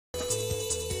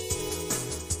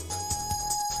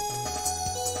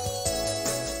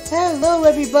Hello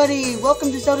everybody,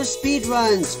 welcome to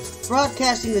ZeldaSpeedRuns,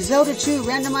 broadcasting the Zelda 2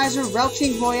 Randomizer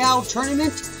Routing Royale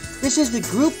Tournament. This is the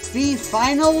Group B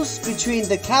Finals between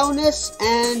the Cowness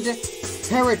and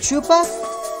Paratroopa.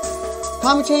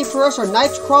 Commentating for us are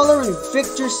Nightcrawler and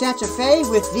Victor Santa Fe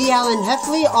with V. Allen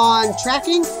Heffley on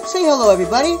tracking. Say hello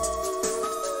everybody.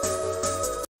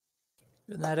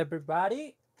 Good night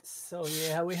everybody. So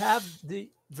yeah, we have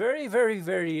the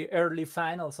very early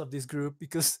finals of this group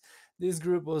because this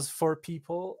group was 4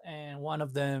 people and one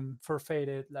of them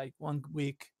forfeited like 1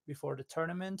 week before the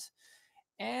tournament,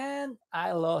 and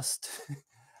I lost.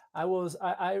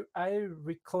 I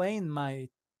reclaimed my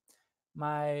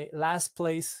last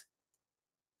place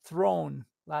throne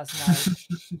last night,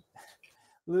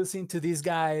 losing to these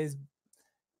guys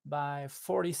by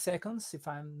 40 seconds, if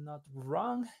I'm not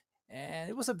wrong. And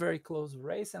it was a very close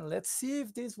race, and let's see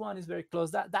if this one is very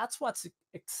close. That's what's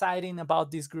exciting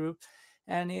about this group,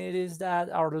 and it is that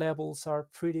our levels are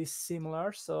pretty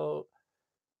similar. So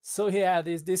yeah,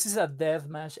 this is a death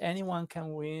match. Anyone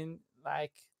can win.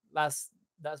 Like last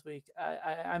week,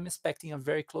 I'm expecting a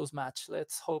very close match.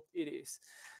 Let's hope it is.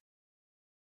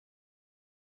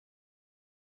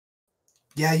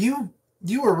 Yeah, you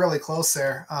were really close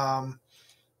there. You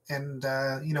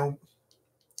know,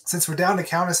 since we're down to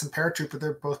Countess and Paratrooper,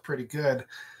 they're both pretty good.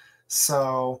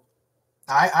 So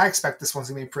I expect this one's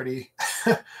gonna be pretty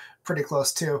pretty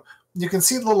close too. You can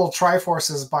see the little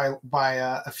Triforces by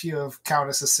a few of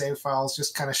Countess's save files,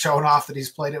 just kind of showing off that he's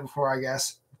played it before, I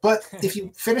guess. But if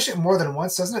you finish it more than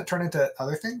once, doesn't it turn into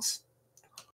other things?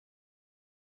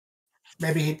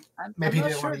 Maybe he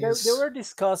didn't sure. want to use. They were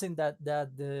discussing that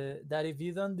if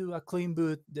you don't do a clean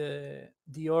boot,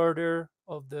 the order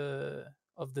of the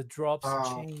drops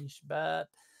change. But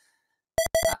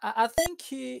I think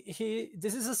he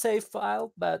this is a save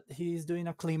file, but he's doing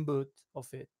a clean boot of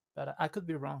it. But I could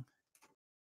be wrong.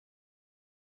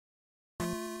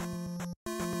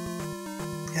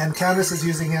 And Countess is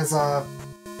using his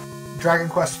Dragon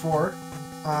Quest IV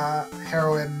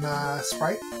heroine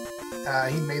sprite.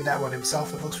 He made that one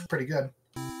himself. It looks pretty good.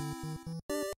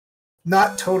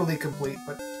 Not totally complete,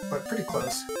 but pretty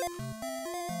close.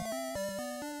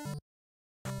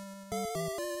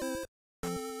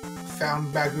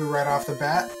 Found Bagu right off the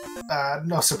bat.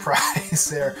 No surprise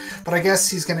there. But I guess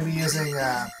he's going to be using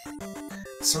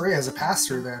Saria as a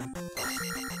pass-through then.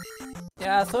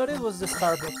 Yeah, I thought it was the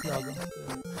Starbucks logo.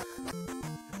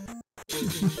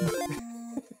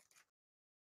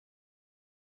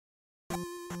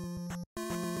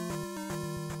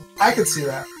 I could see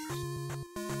that.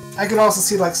 I could also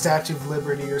see like Statue of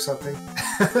Liberty or something.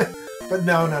 But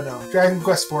no. Dragon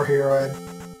Quest IV heroine.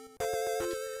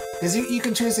 Because you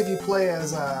can choose if you play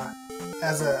as a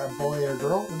boy or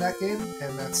girl in that game,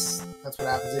 and that's what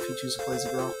happens if you choose to play as a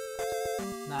girl.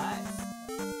 Nice.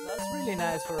 That's really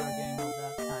nice for a game of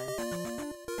that time.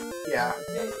 Yeah.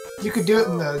 You could do it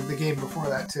in the game before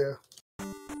that too.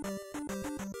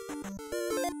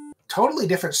 Totally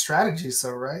different strategies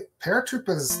though, right?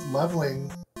 Paratroopa's leveling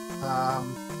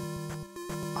on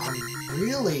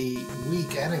really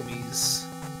weak enemies.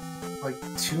 Like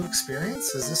 2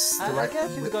 experience? Is this the right? I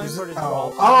guess he's going for the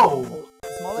drop.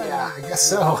 Yeah, I guess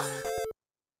so.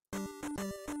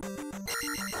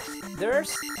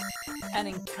 There's an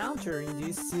encounter in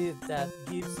this seed that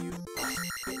gives you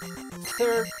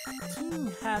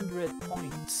 1,300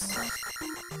 points.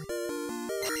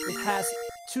 It has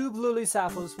 2 blue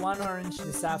Lysafos, 1 orange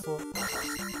Lysafo,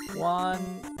 1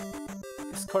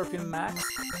 Scorpion Max,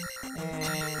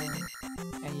 and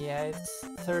yeah, it's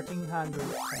 1,300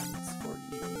 points for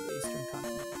you in the Eastern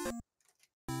Continent.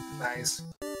 Nice.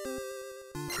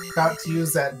 About to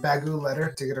use that Bagu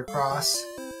letter to get across.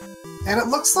 And it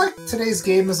looks like today's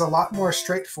game is a lot more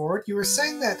straightforward. You were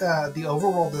saying that the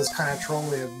overworld is kind of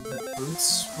trolly and the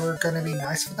boots were going to be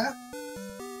nice for that.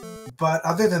 But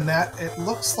other than that, it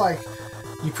looks like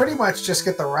you pretty much just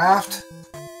get the raft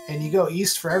and you go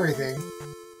east for everything.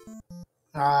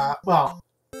 Well,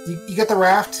 you get the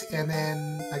raft, and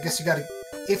then I guess you got to,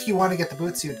 if you want to get the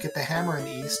boots, you'd get the hammer in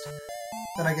the east.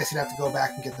 Then I guess you'd have to go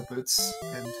back and get the boots,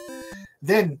 and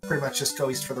then pretty much just go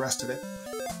east for the rest of it.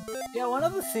 Yeah, one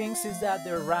of the things is that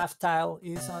the raft tile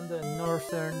is on the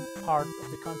northern part of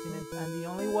the continent, and the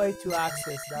only way to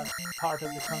access that part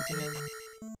of the continent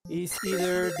is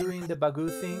either doing the Bagu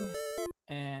thing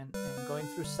and going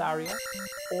through Saria,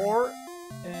 or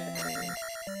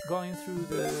going through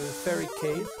the Fairy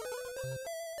Cave.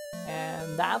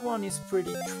 And that one is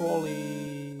pretty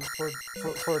trolly for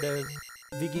the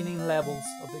beginning levels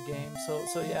of the game.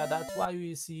 So yeah, that's why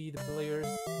we see the players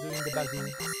doing the Bagu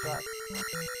strat.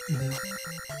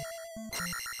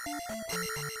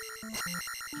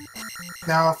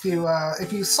 Now,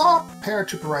 if you saw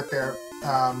Paratrooper right there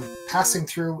passing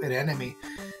through an enemy,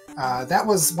 that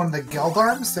was one of the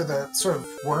Geldarms. They're the sort of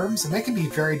worms, and they can be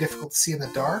very difficult to see in the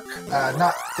dark.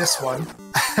 Not this one.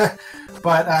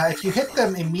 But if you hit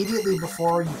them immediately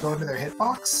before you go into their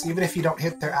hitbox, even if you don't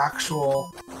hit their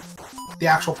the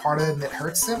actual part of them that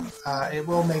hurts them, it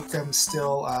will make them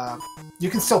still... you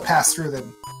can still pass through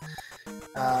them.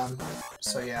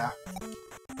 So yeah.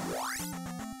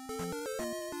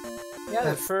 Yeah,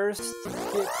 the first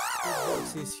hit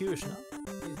is huge, no?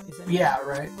 Isn't it? Yeah,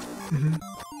 right. Mm-hmm.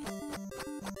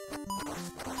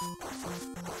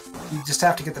 You just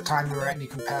have to get the timing right and you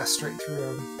can pass straight through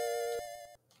them.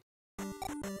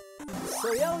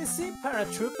 So yeah, we see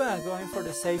Paratrooper going for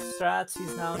the safe strats.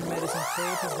 He's now in Medicine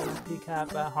Cave. He's going to pick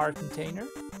up a heart container.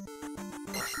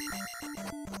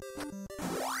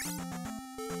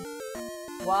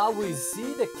 Wow, we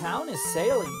see the Count is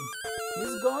sailing.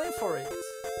 He's going for it.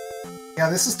 Yeah,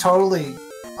 this is totally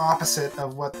opposite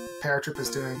of what Paratrooper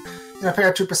is doing. You know,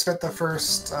 Paratrooper spent the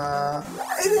first...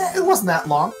 it wasn't that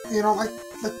long, you know, like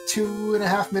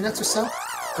 2.5 minutes or so,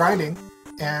 grinding.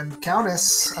 And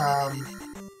Countess...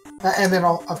 and then,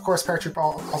 of course, Paratrooper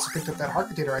also picked up that heart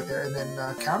container right there, and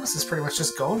then Countess is pretty much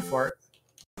just going for it.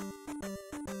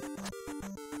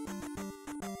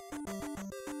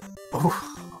 Ooh,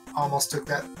 almost took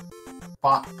that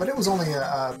bop, but it was only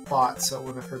a bot, so it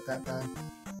wouldn't have hurt that bad.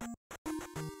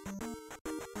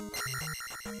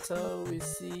 So we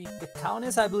see the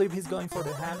Countess, I believe he's going for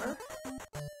the hammer.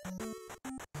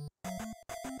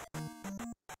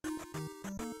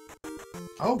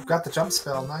 Oh, got the jump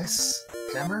spell, nice.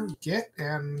 Hammer, get,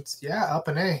 and yeah, up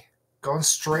an A. Going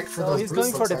straight for those boots. So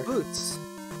he's going for the boots.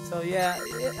 So yeah,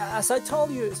 as I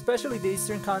told you, especially the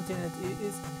Eastern continent,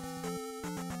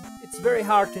 it's very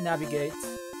hard to navigate.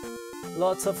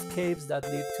 Lots of caves that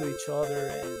lead to each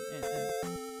other, and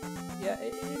yeah,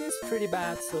 it is pretty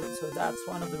bad. So that's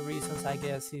one of the reasons I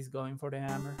guess he's going for the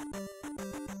hammer.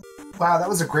 Wow, that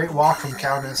was a great walk from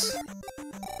Countess.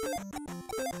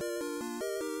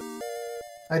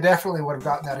 I definitely would have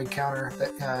gotten that encounter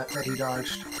that he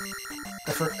dodged.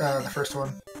 The first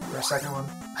one, or second one.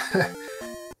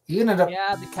 He ended up...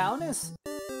 Yeah, the Countess,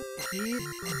 he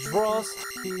draws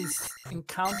his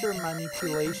encounter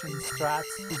manipulation strats,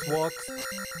 his walks,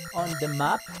 on the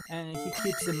map, and he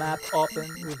keeps the map open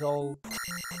with all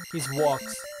his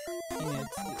walks in it.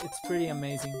 It's pretty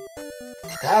amazing.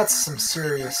 That's some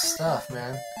serious stuff,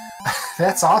 man.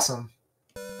 That's awesome.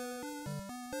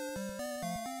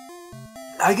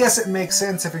 I guess it makes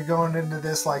sense if you're going into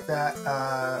this like that.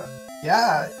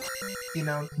 Yeah, you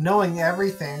know, knowing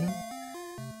everything,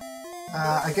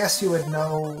 I guess you would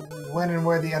know when and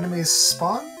where the enemies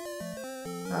spawn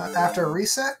after a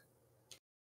reset.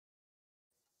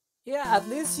 Yeah, at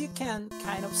least you can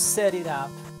kind of set it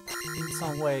up in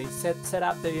some way, set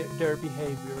up their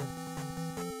behavior.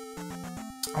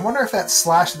 I wonder if that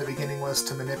slash at the beginning was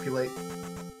to manipulate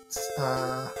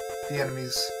the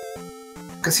enemies.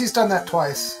 Because he's done that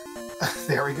twice.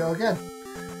 There we go again.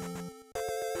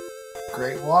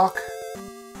 Great walk.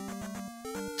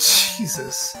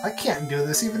 Jesus, I can't do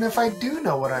this even if I do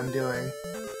know what I'm doing.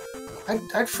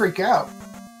 I'd freak out.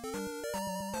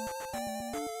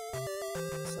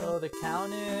 So the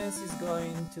Countess is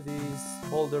going to this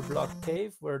boulder block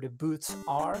cave where the boots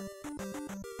are.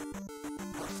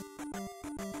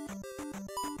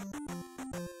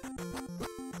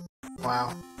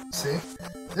 Wow. See?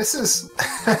 This is...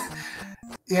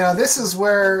 you know, this is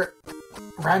where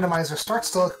Randomizer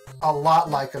starts to look a lot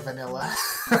like a vanilla.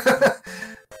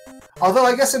 Although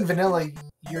I guess in vanilla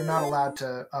you're not allowed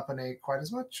to up and A quite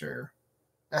as much, or...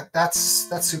 That's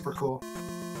super cool.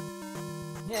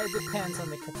 Yeah, it depends on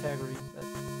the category. But...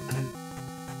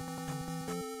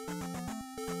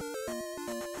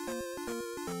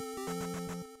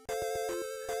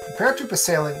 Paratrooper is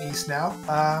sailing east now.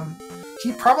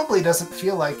 He probably doesn't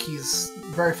feel like he's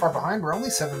very far behind. We're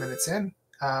only 7 minutes in.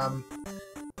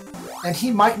 And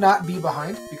he might not be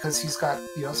behind because he's got,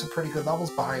 you know, some pretty good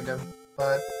levels behind him.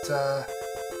 But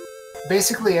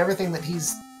basically everything that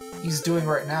he's doing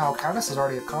right now, Countess has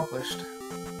already accomplished.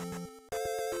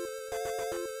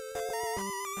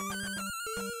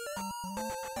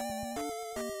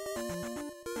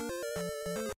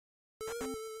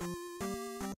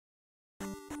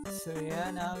 So yeah,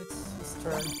 now it's his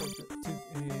turn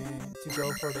to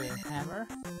go for the hammer.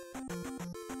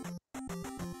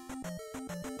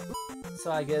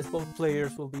 So I guess both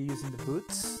players will be using the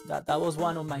boots. That was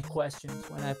one of my questions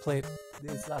when I played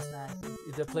this last night.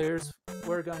 If the players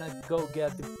were gonna go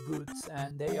get the boots,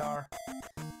 and they are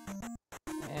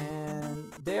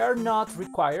are not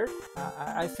required.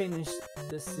 I finished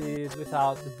the seed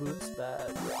without the boots,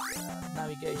 but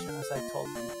navigation, as I told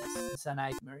you, is a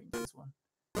nightmare in this one.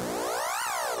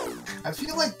 I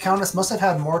feel like Countess must have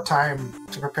had more time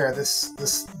to prepare this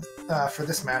for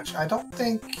this match. I don't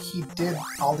think he did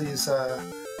all these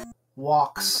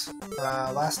walks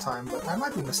last time, but I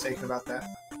might be mistaken about that.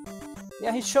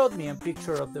 Yeah, he showed me a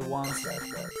picture of the ones that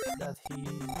he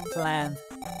planned,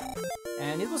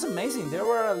 and it was amazing. There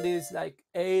were at least like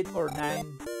 8 or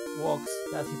 9 walks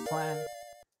that he planned.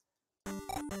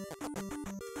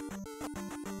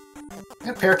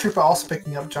 Yeah, Paratroopa also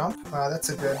picking up jump. That's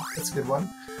a good one.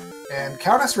 And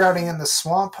Countess routing in the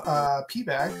swamp P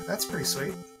bag. That's pretty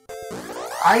sweet.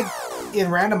 In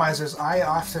randomizers, I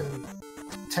often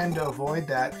tend to avoid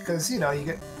that because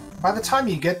by the time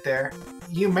you get there,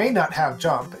 you may not have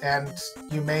jump, and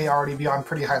you may already be on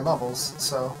pretty high levels.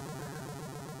 So,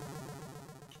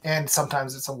 and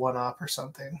sometimes it's a one-up or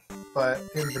something. But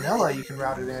in vanilla, you can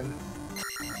route it in.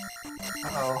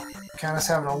 Uh-oh. Countess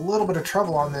having a little bit of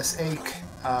trouble on this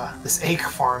ache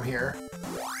farm here.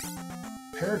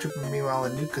 Paratrooper, meanwhile,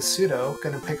 in New Kasuto,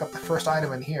 going to pick up the first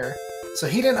item in here. So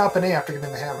he didn't up an A after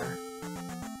getting the hammer.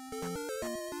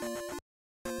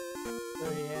 So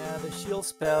yeah, the shield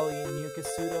spell in New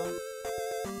Kasuto.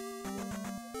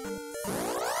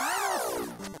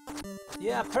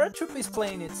 Yeah, Paratrooper is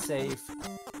playing it safe.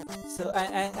 So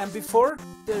and before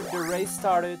the race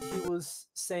started, he was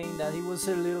saying that he was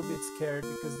a little bit scared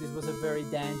because this was a very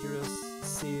dangerous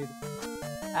seed.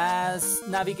 As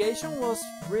navigation was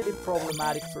really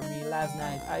problematic for me last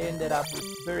night, I ended up with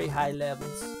very high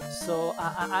levels. So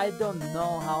I don't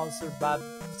know how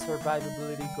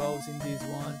survivability goes in this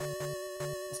one,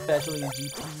 especially in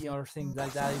GP or things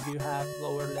like that if you have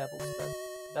lower levels.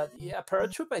 But yeah,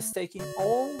 Paratroopa is taking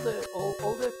all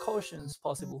the cautions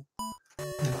possible.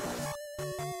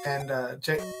 And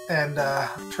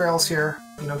Trails here,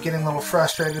 getting a little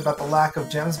frustrated about the lack of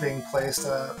gems being placed.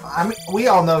 I mean, we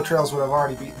all know Trails would have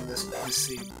already beaten this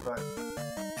seed, but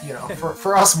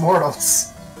for us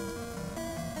mortals,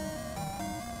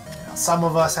 some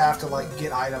of us have to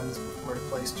get items before to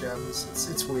place gems.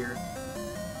 It's weird.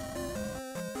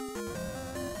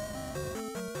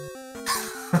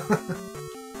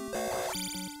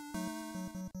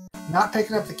 Not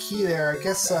picking up the key there. I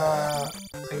guess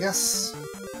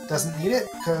doesn't need it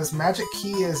because Magic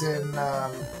Key is in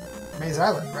Maze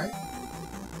Island, right?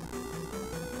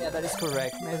 Yeah, that is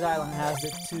correct. Maze Island has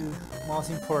the 2 most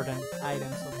important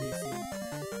items of this seed,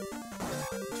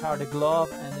 which are the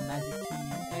glove and the Magic Key.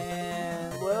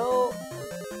 And well,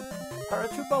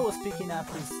 Paratroopa was picking up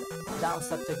his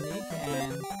downstab technique,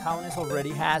 and Countess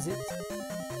already has it.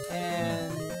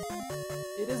 And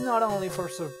it is not only for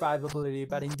survivability,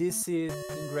 but in this seed,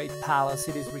 in Great Palace,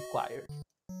 it is required.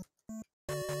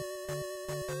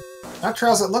 Now,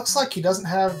 Trails, it looks like he doesn't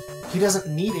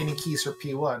need any keys for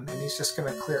P1, and he's just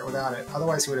going to clear it without it.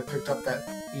 Otherwise, he would have picked up that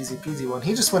easy peasy one.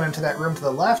 He just went into that room to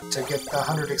the left to get the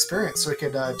 100 experience so he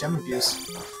could gem abuse.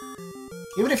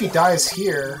 Even if he dies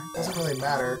here, it doesn't really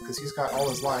matter, because he's got all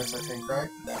his lives, I think, right?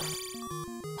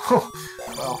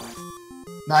 Well,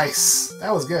 nice.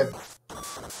 That was good.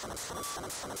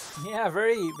 Yeah,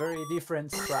 very, very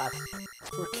different strat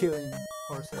for killing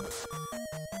horses.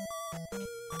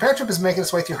 Paratroopa is making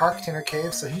his way through Heart Container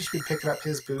Cave, so he should be picking up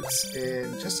his boots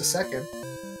in just a second.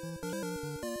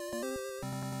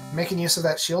 Making use of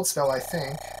that shield spell, I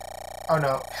think. Oh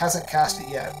no, hasn't cast it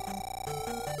yet.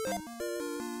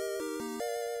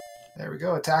 There we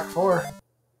go, attack 4.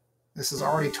 This is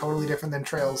already totally different than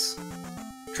Trails.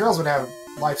 Trails would have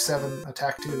life 7,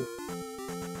 attack 2.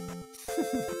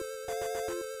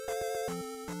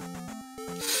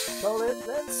 So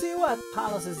let's see what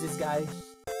palaces these guys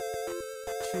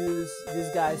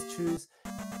choose.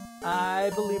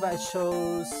 I believe I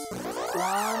chose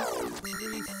 1,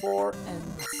 3, 4, and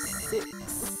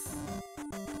 6.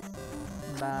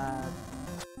 But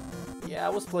yeah, I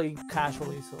was playing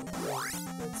casually, so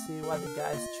let's see what the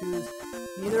guys choose.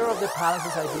 Neither of the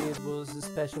palaces I did was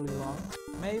especially long.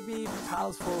 Maybe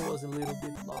Palace 4 was a little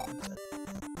bit long,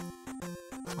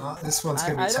 but this one's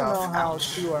gonna be tough. I don't know how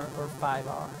Ouch. 2 or 5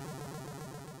 are.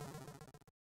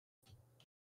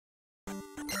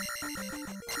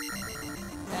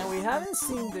 And we haven't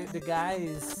seen the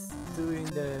guys doing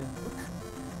the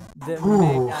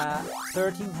mega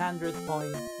 1300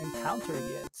 point encounter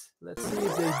yet. Let's see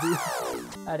if they do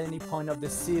at any point of the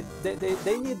seed.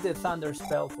 They need the Thunder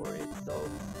spell for it though.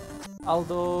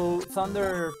 Although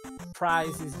Thunder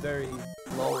price is very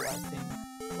low, I think.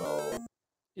 Well,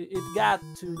 it got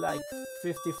to like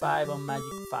 55 on Magic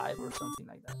 5 or something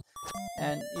like that.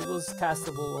 And it was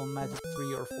castable on Magic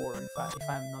 3 or 4 if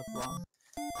I'm not wrong.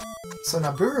 So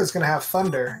Naburu is going to have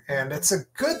Thunder, and it's a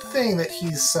good thing that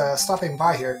he's stopping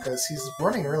by here, because he's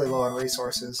running really low on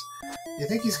resources. You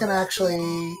think he's going to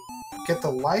actually get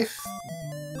the life?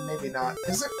 Maybe not.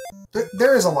 Is there?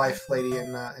 There is a life lady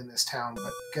in this town, but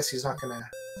I guess he's not going to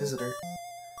visit her.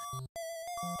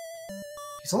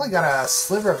 He's only got a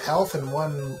sliver of health and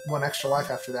one extra life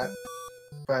after that.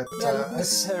 But yeah, you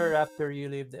visit her after you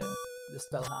leave the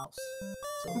spell house,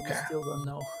 so okay. we still don't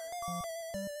know.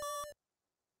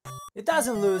 It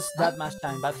doesn't lose that much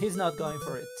time, but he's not going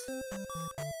for it.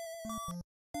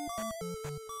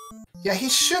 Yeah, he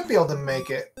should be able to make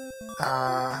it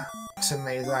to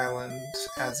Maze Island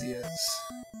as he is.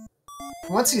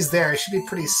 Once he's there, he should be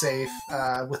pretty safe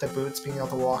with the boots, being able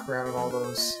to walk around on all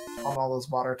those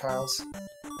water tiles.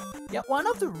 Yeah, one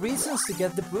of the reasons to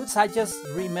get the boots, I just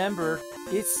remembered,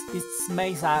 it's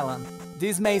Maze Island.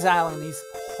 This Maze Island is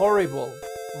horrible,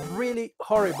 really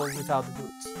horrible without the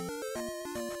boots.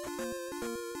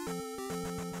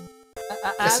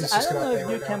 I don't know if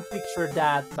you can picture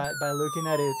that by looking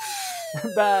at it,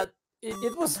 but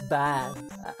it was bad.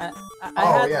 I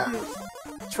had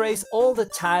to trace all the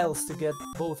tiles to get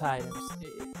both items,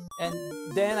 and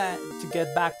then to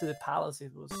get back to the palace,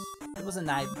 it was a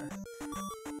nightmare.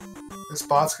 This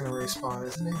bot's gonna respawn,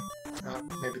 isn't he?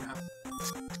 Maybe not.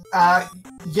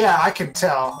 Yeah, I can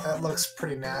tell. That looks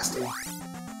pretty nasty.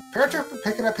 Paratrooper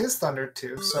picking up his thunder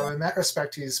too, so in that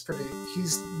respect he's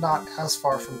not as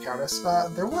far from Countess.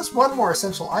 There was one more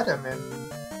essential item in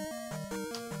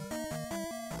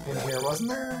here, wasn't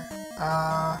there?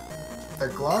 The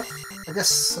glove? I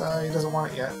guess he doesn't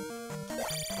want it yet.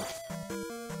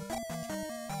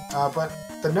 But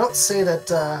the notes say that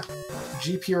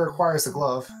GP requires the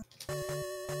glove.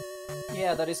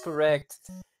 Yeah, that is correct.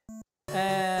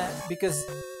 Because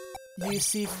you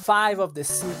see 5 of the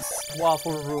 6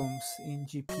 waffle rooms in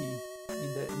GP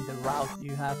in the route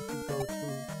you have to go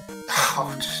through.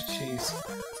 Oh, jeez.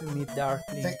 To meet Dark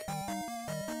Link.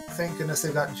 Thank goodness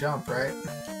they got jump, right?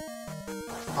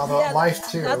 Although yeah, life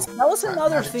too. That was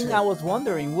another thing too. I was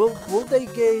wondering. Will they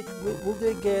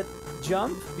get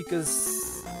jump?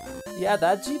 Because yeah,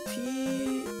 that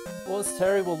GP was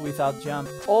terrible without jump.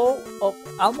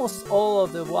 Almost all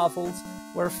of the waffles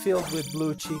were filled with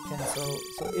blue chicken, so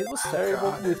it was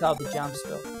terrible without the jump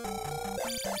spell.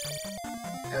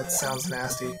 That sounds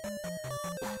nasty.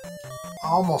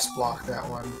 Almost blocked that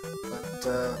one, but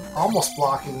almost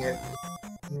blocking it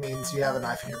means you have a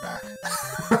knife in your back.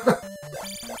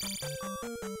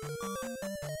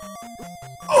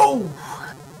 Oh!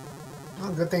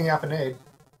 Well, good thing you have an aid.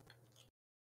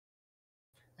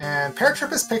 And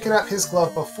Paratrooper is picking up his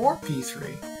glove before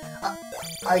P3.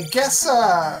 I guess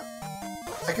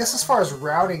as far as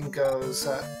routing goes,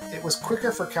 it was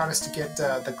quicker for Countess to get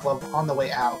the glove on the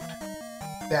way out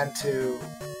than to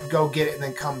go get it and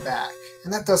then come back.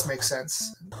 And that does make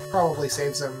sense. Probably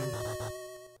saves him,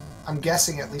 I'm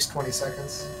guessing, at least 20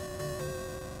 seconds.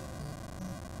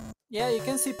 Yeah, you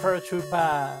can see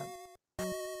Paratrooper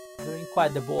doing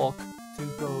quite the walk to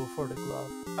go for the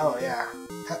glove. Oh yeah,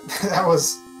 that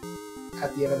was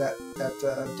at the end of that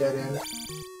dead end.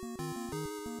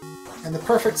 And the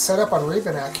perfect setup on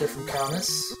Revenak here from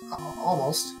Countess.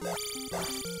 Almost.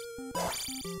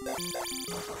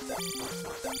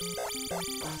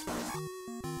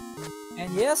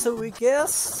 And yeah, so we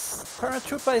guess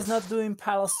Paratrooper is not doing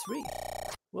Palace 3.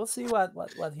 We'll see what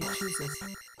he chooses.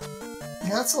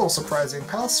 Yeah, that's a little surprising.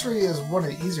 Palace 3 is one of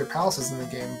the easier palaces in the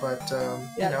game, but, yeah,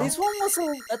 you know. This one was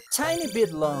a tiny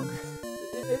bit long.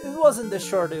 It wasn't the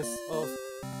shortest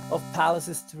of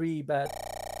Palaces 3, but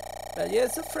yeah,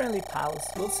 it's a friendly palace.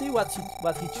 We'll see what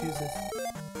he chooses.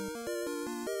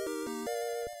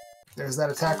 There's that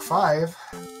attack 5,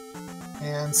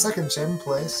 and second gem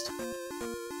placed.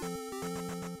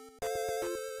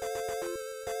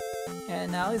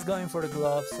 And now he's going for the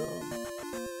glove, so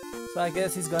I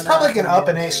guess he's gonna probably get up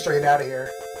and A straight out of here.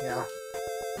 Yeah.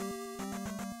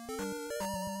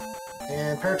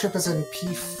 And Paratrooper's in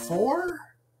P4.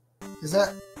 Is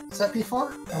that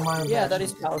P4? Yeah, that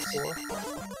is Palace 4.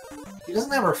 He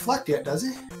doesn't have Reflect yet, does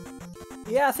he?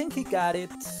 Yeah, I think he got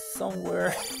it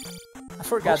somewhere. I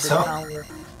forgot the town where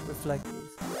Reflect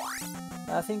is.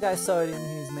 I think I saw it in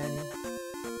his menu.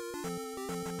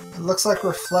 It looks like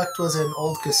Reflect was in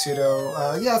Old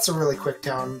Kasuto. Yeah, it's a really quick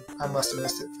town. I must have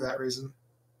missed it for that reason.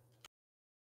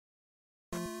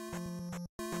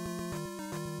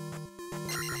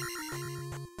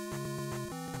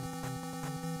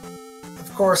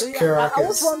 Of course, so, Karak I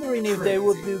was wondering if they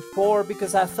would do 4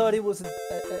 because I thought it was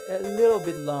a little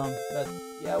bit long. But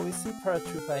yeah, we see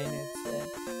Paratrooper in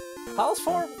it. Palace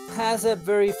 4 has a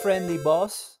very friendly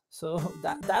boss, So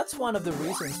that's one of the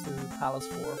reasons to Palace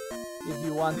 4, if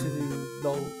you want to do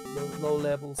low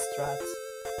level strats.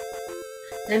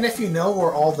 And if you know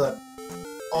where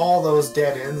all those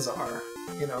dead ends are,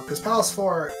 you know, because Palace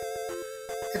 4,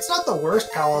 it's not the worst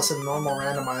palace in normal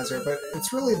randomizer, but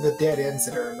it's really the dead ends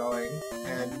that are annoying.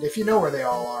 And if you know where they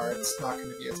all are, it's not going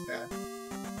to be as bad.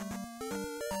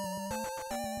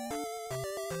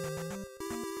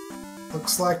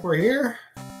 Looks like we're here.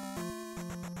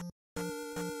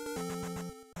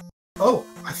 Oh,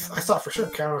 I thought for sure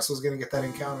Countess was going to get that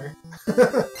encounter.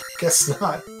 Guess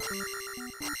not.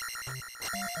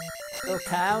 So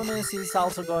Countess is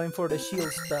also going for the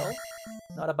shield spell.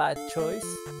 Not a bad choice.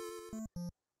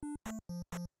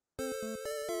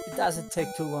 It doesn't take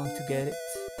too long to get it.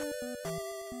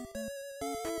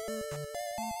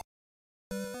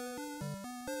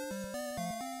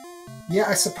 Yeah,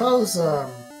 I suppose,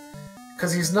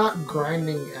 because he's not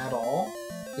grinding at all,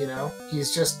 you know,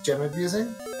 he's just gem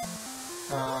abusing.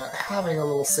 Having a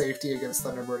little safety against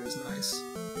Thunderbird is nice.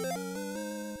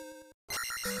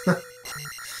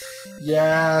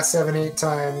 Yeah, 7-8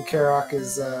 time Karak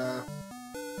is,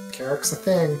 Karak's a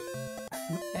thing.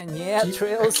 And yeah,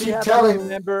 Trails, you have to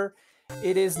remember,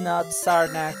 it is not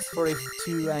Sarnax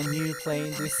 42 and you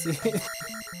playing this scene.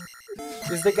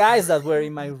 It's the guys that were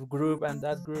in my group, and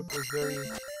that group was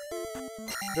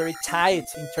very tight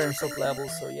in terms of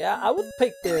levels. So yeah, I would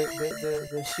pick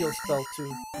the shield spell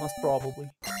too, most probably.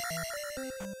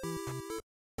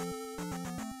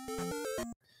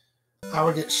 I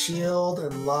would get shield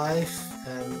and life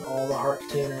and all the heart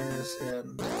containers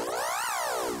and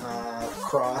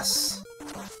cross.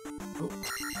 Ooh.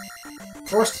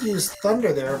 Forced to use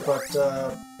thunder there, but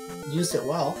used it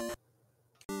well.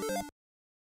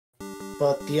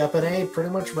 But the up and A pretty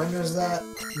much renders that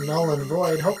null and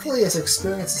void. Hopefully his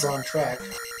experience is on track.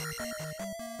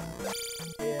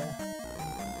 Yeah.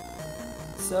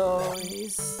 So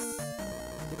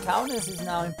the Countess is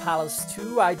now in Palace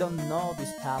 2. I don't know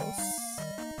this palace.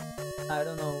 I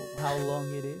don't know how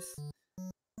long it is.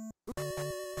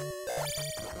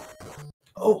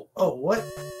 Oh, what?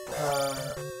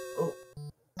 Oh.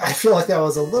 I feel like that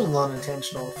was a little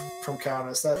unintentional from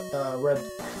Countess.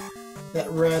 That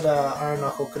red Iron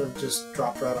Knuckle could have just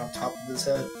dropped right on top of his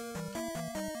head.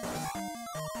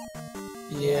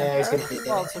 Yeah, he's gonna beat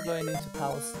that. Also going into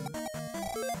Palace 2.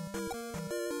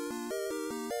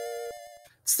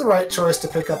 It's the right choice to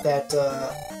pick up that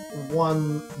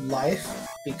one life,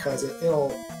 because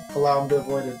it'll allow him to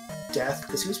avoid a death,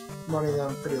 because he was running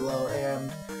them pretty low,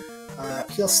 and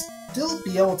he'll still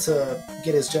be able to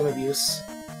get his gem abuse,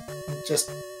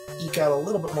 just eke out a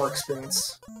little bit more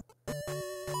experience.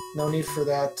 No need for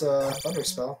that thunder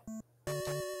spell.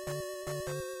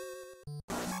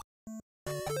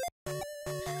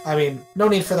 I mean, no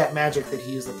need for that magic that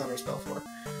he used the thunder spell for.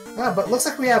 But looks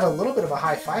like we have a little bit of a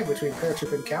high five between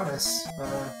Paratroop and Countess.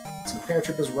 Looks like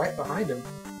Paratroop is right behind him.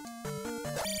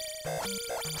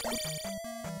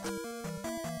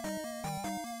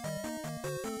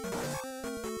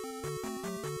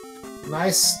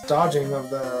 Nice dodging of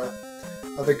the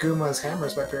Guma's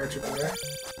hammers by Paratroop there.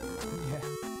 Yeah.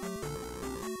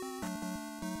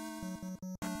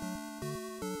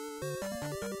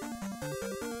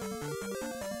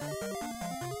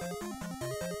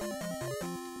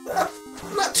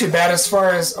 Not too bad as far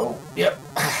as... Oh, yep.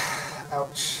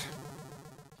 Ouch.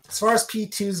 As far as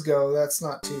P2s go, that's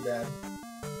not too bad.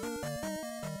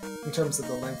 In terms of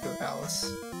the length of the palace.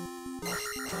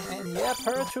 And yeah,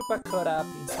 Paratroopa caught up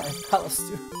inside Palace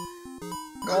 2.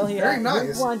 Well, he very had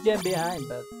nice. One gem behind,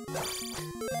 but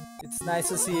it's nice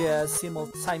to see a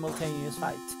simultaneous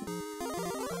fight.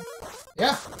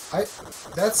 Yeah,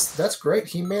 that's great.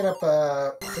 He made up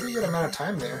a pretty good amount of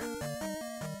time there.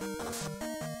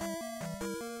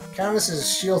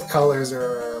 Countess's shield colors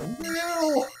are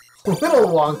a little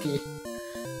wonky.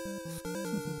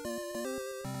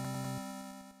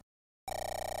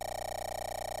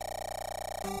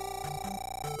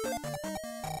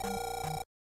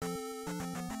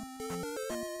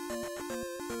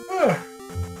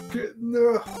 Getting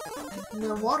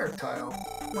the water tile.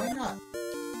 Why not?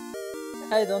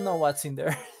 I don't know what's in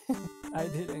there. I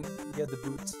didn't get the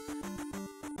boots.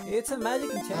 It's a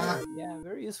magic container. Yeah,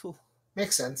 very useful.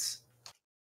 Makes sense.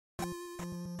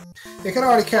 He can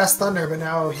already cast Thunder, but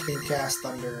now he can cast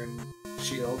Thunder and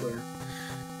Shield or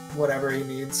whatever he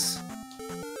needs.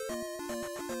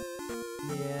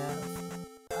 Yeah.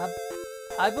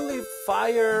 I believe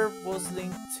Fire was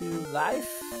linked to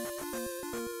Life.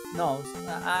 No,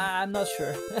 I'm not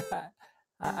sure.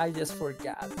 I just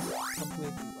forgot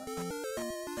completely what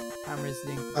Hammer is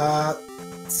linked.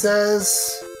 It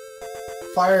says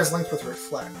Fire is linked with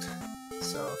Reflect.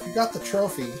 So if you got the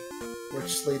trophy,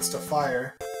 which leads to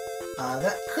fire,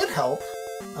 that could help.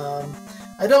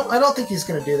 I don't think he's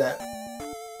gonna do that.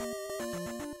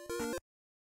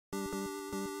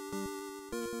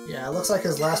 Yeah, it looks like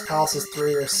his last palace is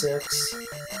 3 or 6,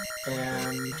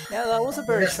 and Yeah, that was a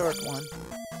very short one.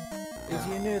 If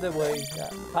you knew the way,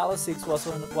 Palace 6 was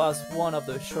one of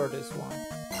the shortest ones.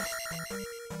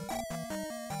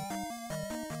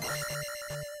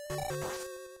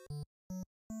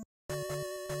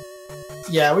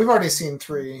 yeah, we've already seen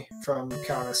 3 from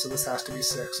Countess, so this has to be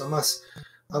 6, unless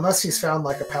he's found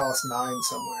like a Palace 9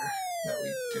 somewhere that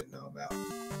we didn't know about.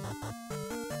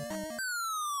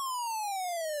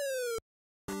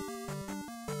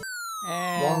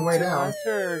 And Long way down.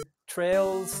 Answer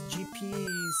Trails GP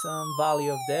Valley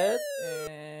of Death,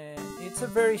 and it's a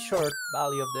very short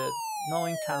Valley of Death. No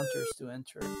encounters to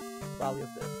enter Valley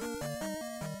of Death.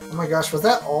 Oh my gosh, was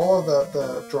that all of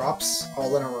the drops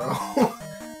all in a row?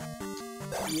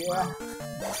 Yeah,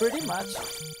 pretty much.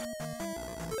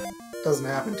 Doesn't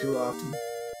happen too often.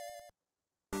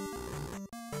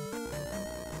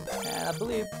 And I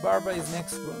believe Barbara is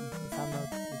next room, if I'm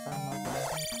not wrong.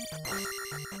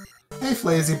 Hey,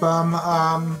 Flazy Bum.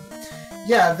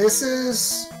 Yeah, this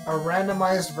is a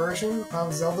randomized version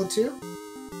of Zelda 2.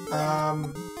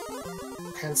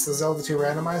 Hence the Zelda 2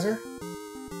 randomizer.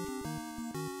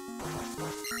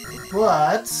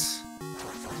 But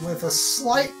with a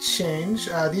slight change,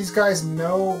 these guys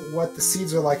know what the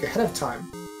seeds are like ahead of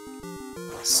time.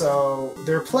 So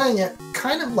they're playing it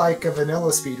kind of like a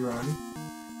vanilla speedrun,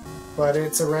 but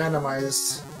it's a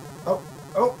randomized... Oh!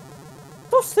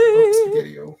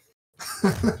 Spaghetti-o.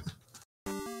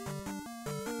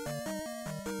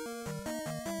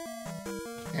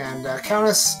 And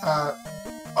Countess,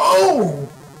 oh!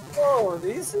 Oh,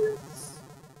 this is...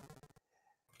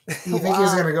 You think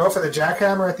he's gonna go for the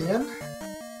jackhammer at the end?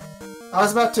 I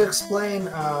was about to explain,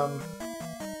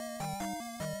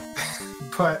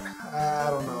 but I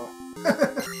don't know.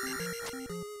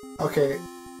 Okay,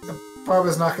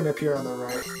 Barbara's not gonna appear on the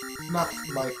right. Not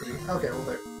likely. Okay, well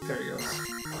there he goes.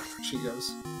 She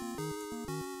goes.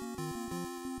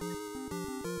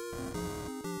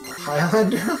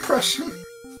 Highlander impression?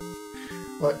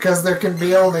 What, because there can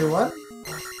be only one? I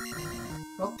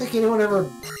don't think anyone ever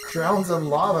drowns in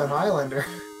lava in Highlander.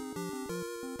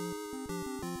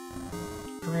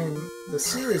 I mean, the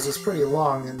series is pretty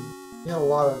long, and you had a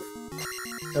lot of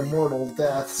immortal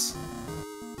deaths.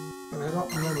 But I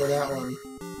don't remember that one.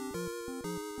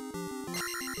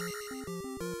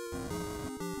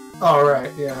 Oh,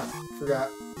 right, yeah. Forgot.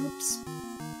 Oops.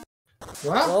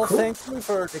 Wow, well, cool. thankfully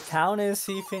for the Countess,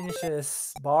 he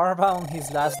finishes Barba on his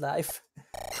last life.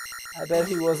 I bet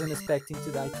he wasn't expecting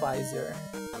to die twice there.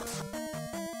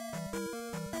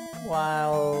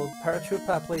 While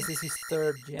Paratroopa places his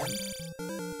 3rd gem.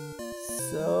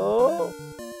 So...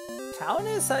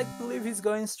 Countess, I believe he's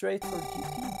going straight for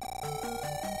GP.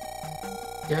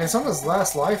 Yeah, he's on his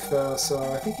last life, though,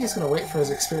 so I think he's going to wait for his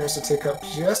experience to tick up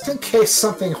just in case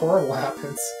something horrible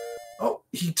happens. Oh,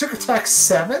 he took attack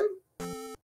 7?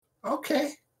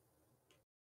 Okay.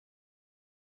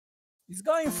 He's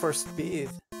going for speed.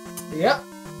 Yep.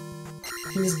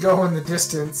 He's going the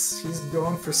distance. He's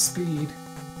going for speed.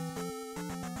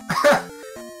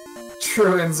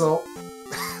 True insult.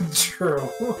 True.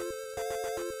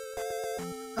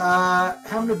 How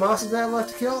many bosses do I have left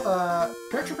to kill?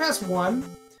 Paratroopa has 1,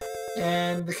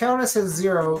 and the Countess has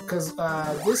 0, because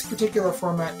this particular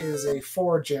format is a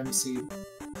 4 gem seed.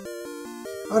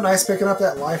 Oh, nice, picking up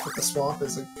that life with the swamp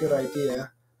is a good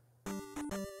idea.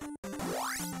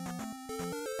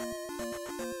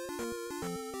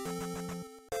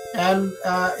 And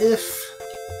if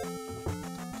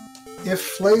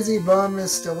Lazy Bum is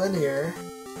still in here,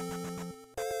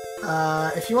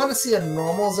 if you want to see a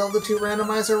normal Zelda 2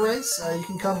 randomizer race, you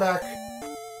can come back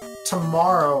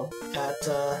tomorrow at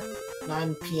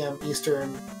 9 p.m.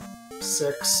 Eastern,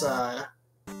 6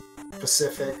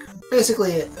 Pacific.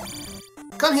 Basically,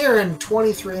 come here in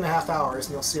 23.5 hours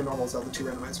and you'll see a normal Zelda 2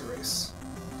 randomizer race.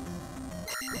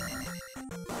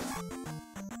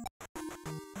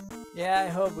 Yeah, I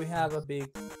hope we have a big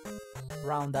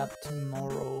roundup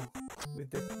tomorrow with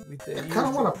the I kind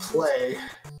of want to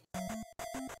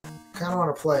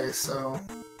play. So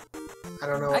I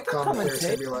don't know what commentary is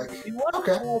gonna be like.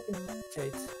 Okay.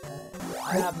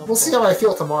 I have no we'll see how I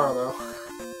feel tomorrow, though.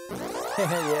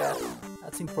 Yeah,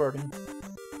 that's important.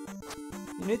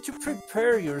 You need to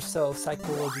prepare yourself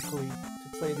psychologically to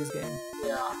play this game.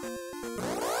 Yeah.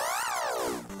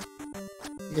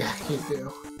 Yeah, you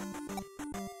do.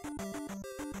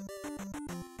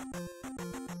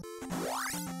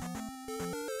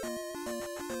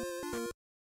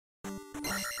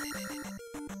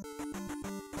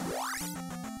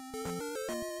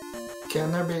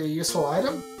 Can there be a useful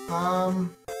item?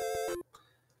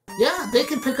 Yeah, they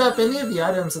can pick up any of the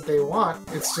items that they want.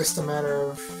 It's just a matter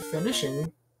of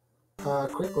finishing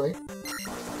quickly.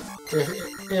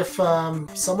 If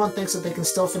someone thinks that they can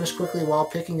still finish quickly while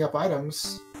picking up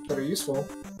items that are useful,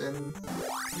 then,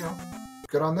 you know,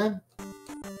 good on them.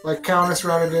 Like, Countess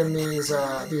routed in these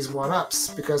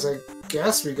 1-ups, because I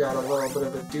guess we got a little bit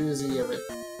of a doozy of a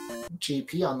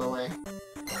GP on the way.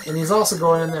 And he's also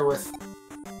going in there with...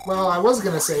 Well, I was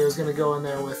going to say he was going to go in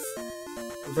there with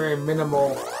very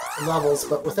minimal levels,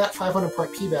 but with that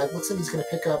 500-point P-Bag, looks like he's going to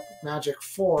pick up Magic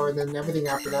 4, and then everything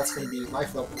after that's going to be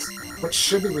life levels, which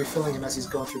should be refilling him as he's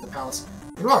going through the palace.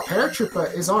 Meanwhile,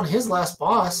 Paratroopa is on his last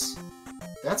boss.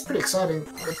 That's pretty exciting.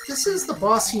 But this is the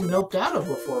boss he noped out of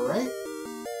before, right?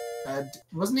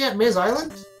 Wasn't he at Maze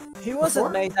Island? He was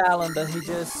at Maze Island, but he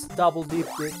just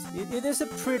double-dipped it. It is a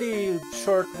pretty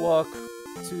short walk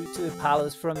to the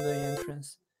palace from the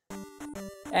entrance.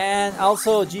 And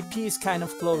also, GP is kind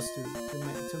of close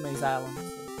to Maze Island. So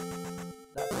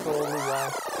that's probably why.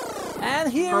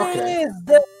 And here it is,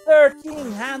 the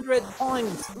 1,300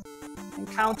 points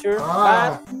encounter.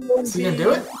 So he didn't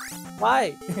do it?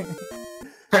 Why?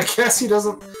 I guess he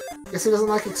doesn't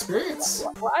like experience.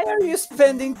 Why are you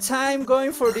spending time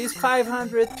going for these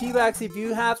 500 P-Backs if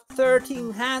you have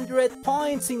 1,300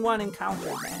 points in one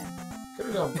encounter, man? Could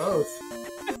have done both.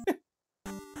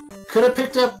 Could have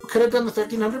done the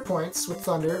 1,300 points with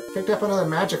Thunder, picked up another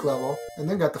magic level, and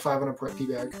then got the 500-point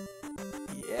P-Bag.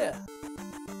 Yeah.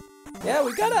 Yeah,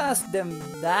 we gotta ask them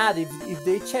that, if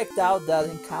they checked out that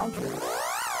encounter.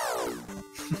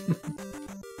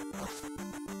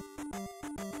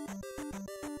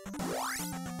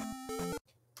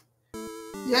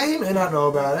 Yeah, he may not know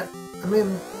about it. I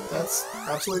mean, that's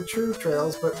absolutely true,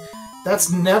 Trails, but that's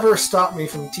never stopped me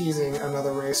from teasing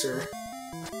another racer.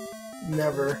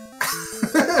 Never.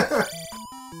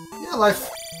 Yeah, life.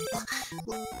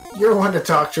 You're one to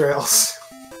talk, Trails.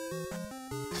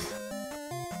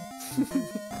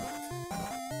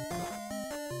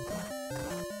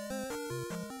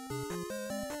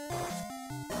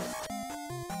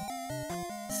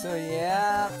 So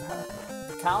yeah,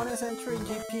 the Countess entering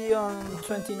GP on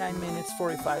 29 minutes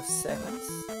 45 seconds.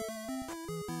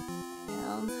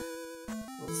 And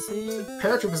we'll see.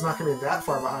 Paratroop is not going to be that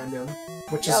far behind him,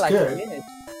 which is like good. A minute.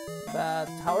 But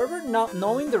however, not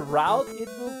knowing the route, it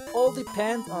will all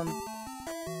depend on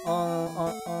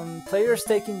players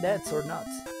taking deaths or not.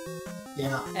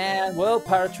 Yeah. And well,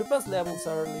 Paratroopa's levels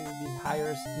are a little bit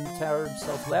higher in terms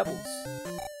of levels,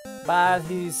 but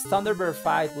his Thunderbird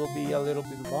fight will be a little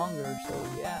bit longer. So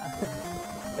yeah,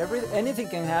 anything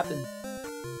can happen.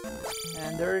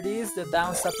 And there it is, the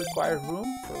downstep required room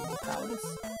for the Countess.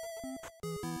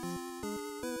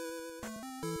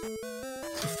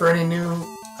 For any new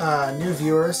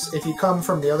viewers, if you come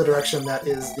from the other direction, that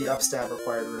is the upstab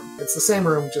required room. It's the same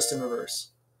room, just in reverse.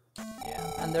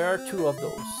 Yeah, and there are 2 of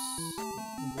those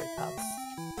in Great Palace.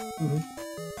 Mm-hmm.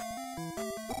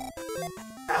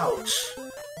 Ouch.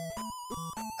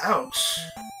 Ouch.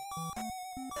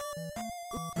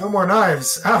 No more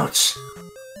knives. Ouch.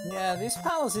 Yeah, this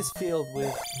palace is filled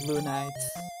with Blue Knights.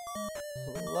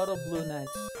 A lot of Blue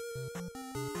Knights.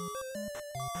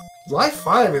 Life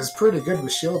 5 is pretty good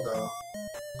with shield, though.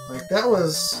 Like, that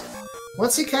was...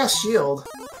 Once he cast shield,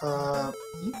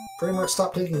 he pretty much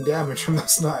stopped taking damage from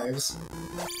those knives.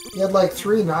 He had like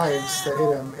 3 knives that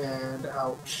hit him, and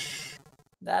ouch.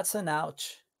 That's an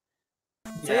ouch.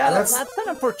 So Yeah, that's an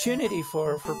opportunity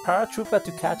for Paratroopa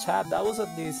to catch up. That was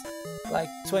at least like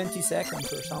 20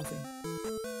 seconds or something.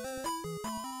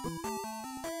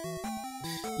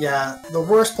 Yeah, the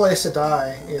worst place to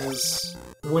die is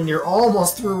when you're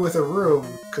almost through with a room,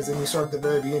 because then you start at the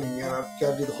very beginning, you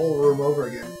gotta do the whole room over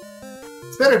again.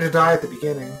 It's better to die at the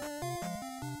beginning.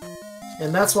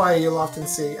 And that's why you'll often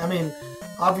see, I mean,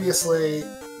 obviously,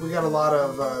 we got a lot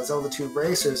of Zelda 2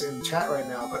 racers in chat right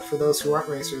now, but for those who aren't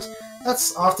racers,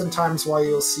 that's oftentimes why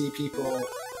you'll see people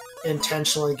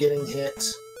intentionally getting hit,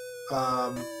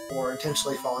 or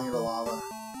intentionally falling into lava.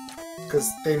 Because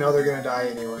they know they're gonna die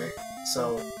anyway.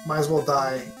 So, might as well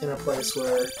die in a place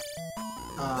where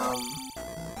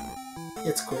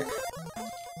it's quick.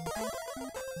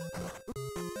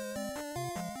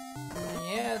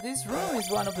 Yeah, this room is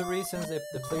one of the reasons that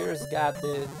the players got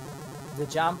the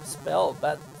jump spell,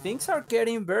 but things are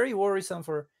getting very worrisome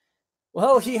for...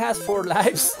 Well, he has 4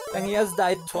 lives, and he has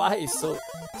died twice, so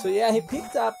yeah, he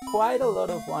picked up quite a lot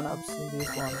of 1-ups in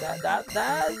this one.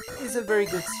 That is a very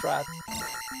good strat.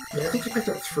 Yeah, I think he picked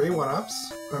up 3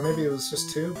 1-ups, or maybe it was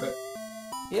just 2, but...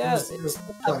 Yeah, it was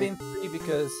have been 3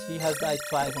 because he has died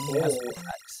twice and he has 4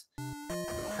 lives.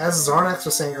 As Zarnax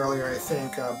was saying earlier, I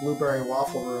think blueberry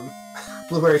waffle room,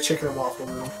 blueberry chicken and waffle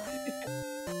room.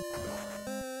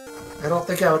 I don't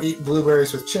think I would eat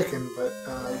blueberries with chicken, but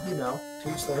you know, to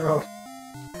each their own.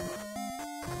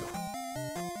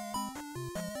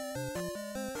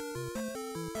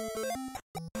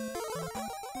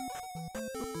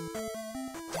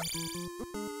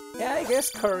 Yeah, I guess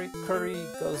curry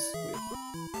goes with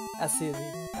acid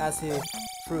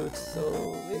fruit,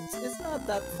 so it's not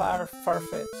that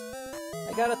far-fetched.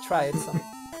 I gotta try it some.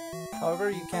 However,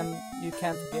 you can't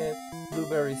get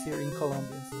blueberries here in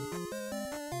Colombia. So.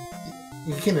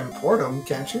 You can import them,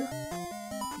 can't you?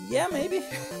 Yeah, maybe.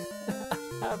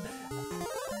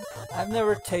 I've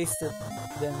never tasted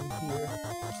them here.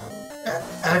 So.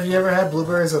 Have you ever had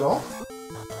blueberries at all?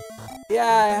 Yeah,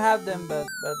 I have them, but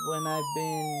when I've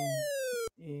been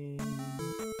in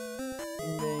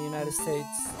the United States.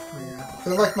 Oh, yeah.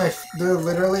 They're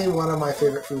literally one of my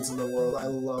favorite foods in the world. I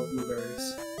love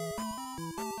blueberries.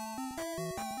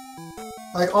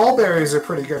 Like, all berries are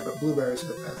pretty good, but blueberries are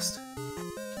the best.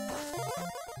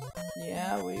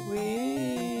 Yeah,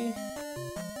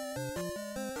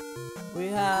 we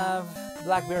have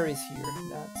blackberries here.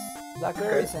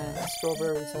 Blackberries and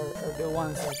strawberries are the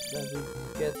ones that we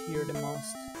get here the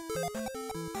most.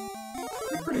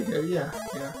 They're pretty good, yeah.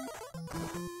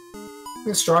 I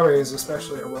think strawberries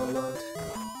especially are well loved.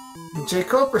 And J.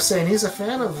 Coper saying he's a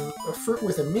fan of a fruit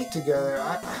with a meat together.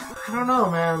 I don't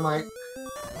know, man. Like,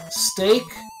 steak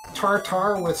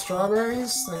tartare with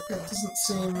strawberries? Like, that doesn't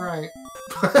seem right.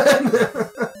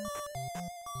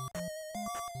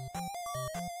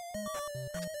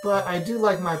 But I do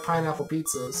like my pineapple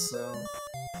pizzas, so...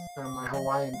 and my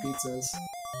Hawaiian pizzas.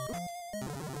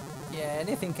 Yeah,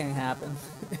 anything can happen.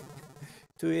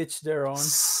 To each their own.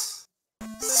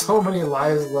 So many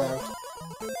lives left.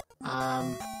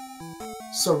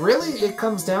 So really it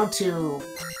comes down to...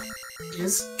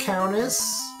 is Countess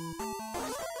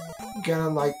gonna,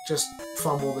 like, just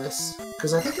fumble this?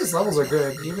 Because I think his levels are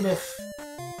good. Even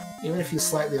if he's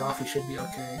slightly off, he should be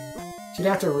okay. He'd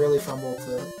have to really fumble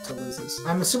to lose this.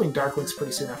 I'm assuming Dark Link's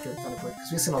pretty soon after Thunderblade, because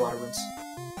we've seen a lot of rooms.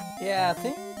 Yeah, I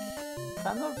think...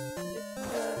 I'm not...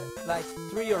 like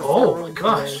 3 or 4 Oh rooms my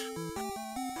gosh!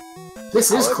 away. This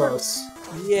is close.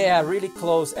 Yeah, really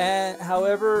close. And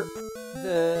however,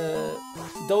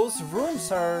 those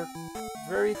rooms are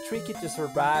very tricky to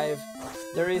survive.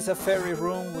 There is a fairy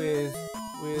room with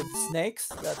snakes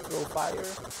that throw fire,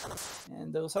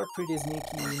 and those are pretty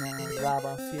sneaky in a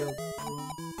lava-filled room.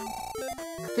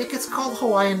 I think it's called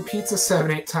Hawaiian Pizza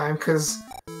 7-8 time, because,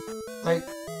 like,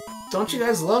 don't you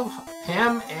guys love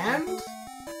ham and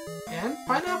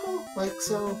pineapple? Like,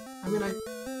 so, I mean, I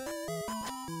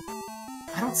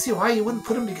don't see why you wouldn't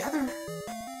put them together.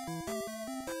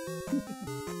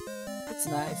 It's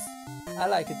nice. I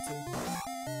like it too.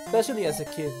 Especially as a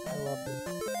kid, I loved it.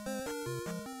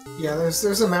 Yeah,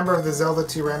 there's a member of the Zelda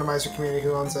 2 randomizer community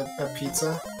who owns a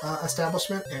pizza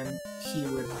establishment, and he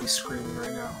would be screaming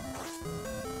right now.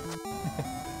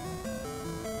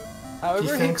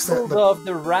 However, he pulled off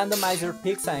the randomizer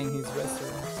pizza in his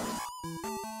restaurant.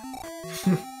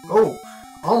 Oh,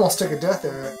 almost took a death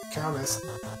there at Countess.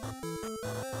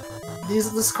 This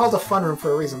is called a fun room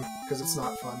for a reason, because it's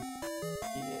not fun.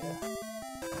 Yeah.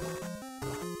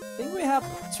 I think we have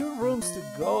 2 rooms to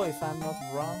go, if I'm not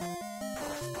wrong.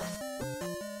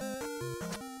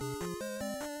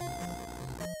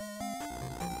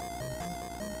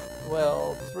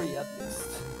 Well, 3 at least.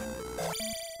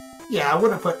 Yeah, I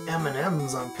wouldn't put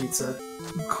M&M's on pizza.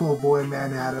 Cool boy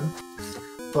man Adam.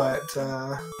 But,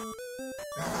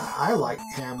 I like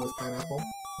ham with pineapple.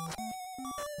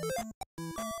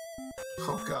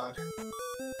 Oh god.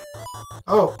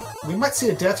 Oh, we might see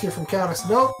a death here from Countess.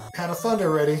 Nope, had a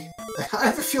thunder ready. I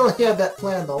have a feeling he had that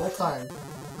planned the whole time.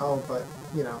 Oh, but,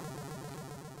 you know.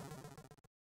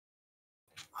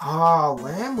 Ah,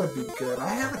 lamb would be good.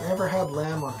 I haven't ever had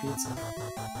lamb on pizza.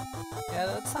 Yeah,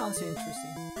 that sounds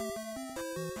interesting.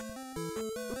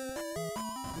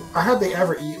 I hardly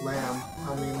ever eat lamb.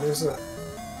 I mean, there's a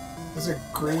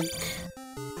Greek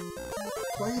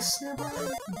place nearby?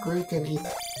 Greek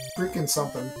and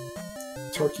something.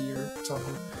 Turkey or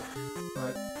something.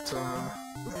 But,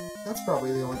 that's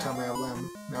probably the only time I have lamb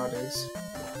nowadays.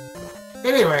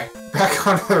 Anyway, back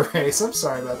on the race. I'm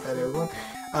sorry about that, everyone.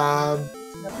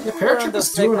 Yeah, Paratrooper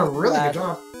is doing a really good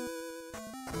job.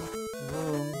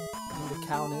 Room in the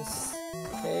Countess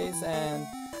case, and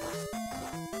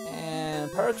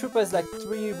Paratrooper is like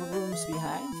 3 rooms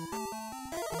behind.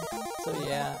 So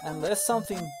yeah, unless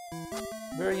something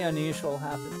very unusual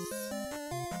happens.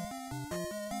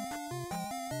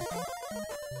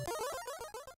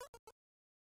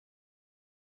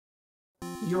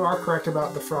 you are correct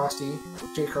about the Frosty,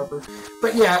 Jake Harper.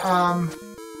 But yeah,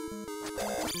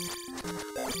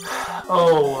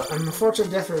 oh, an unfortunate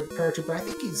death for Paratroop, but I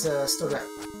think he's still got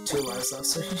 2 lives left,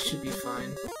 so he should be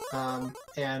fine.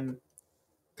 And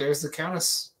there's the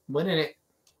Countess winning it.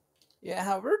 Yeah,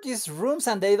 however, these rooms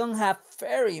and they don't have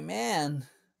fairy, man.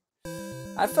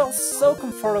 I felt so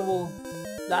comfortable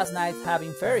last night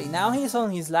having fairy. Now he's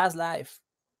on his last life.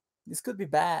 This could be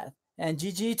bad. And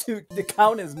GG to the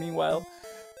Countess, meanwhile.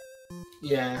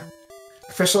 Yeah.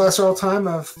 Official SRL time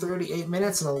of 38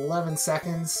 minutes and 11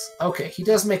 seconds. Okay, he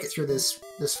does make it through this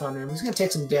fun room. He's going to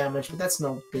take some damage, but that's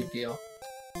no big deal.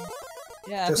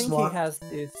 Yeah, I think he has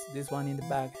this one in the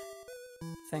bag.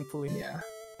 Thankfully. Yeah.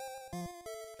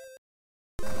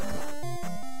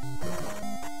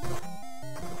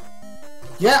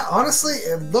 Yeah, honestly,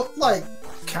 it looked like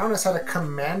Countess had a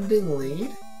commanding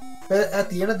lead, but at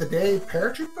the end of the day,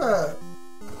 Paratroop,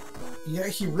 yeah,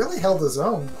 he really held his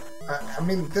own. I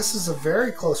mean, this is a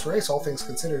very close race, all things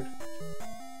considered.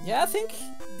 Yeah, I think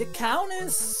the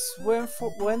Countess went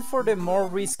for the more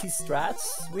risky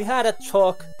strats. We had a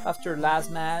talk after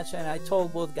last match, and I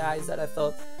told both guys that I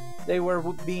thought they were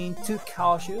being too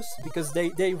cautious because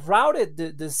they routed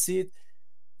the seed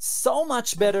so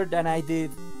much better than I did.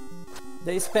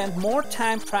 They spent more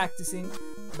time practicing,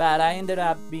 but I ended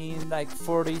up being like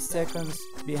 40 seconds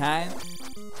behind.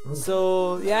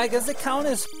 So yeah, I guess the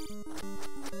Countess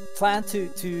planned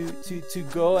to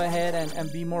go ahead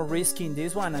and be more risky in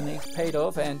this one, and it paid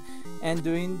off. And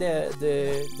doing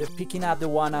the picking up the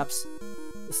 1-ups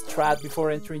strat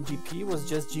before entering GP was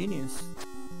just genius.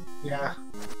 Yeah,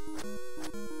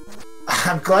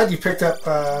 I'm glad you picked up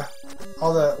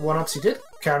all the 1-ups you did,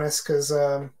 Countess, because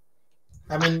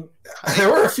I mean, there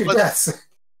were a few deaths.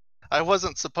 I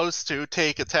wasn't supposed to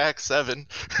take attack 7.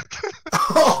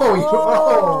 We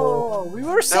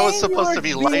were saying that was supposed to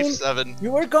be life 7.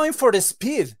 You were going for the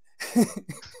speed.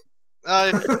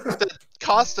 The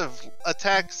cost of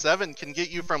attack 7 can get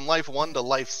you from life 1 to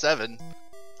life 7.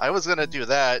 I was gonna do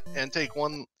that and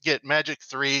get magic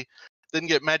 3, then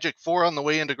get magic 4 on the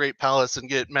way into Great Palace and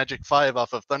get magic 5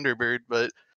 off of Thunderbird,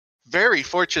 but very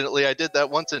fortunately I did that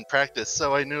once in practice,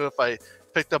 so I knew if I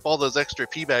picked up all those extra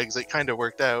P bags, it kind of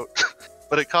worked out.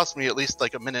 But it cost me at least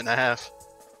like a minute and a half.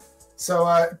 So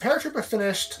Paratrooper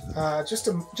finished just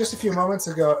a few moments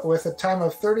ago with a time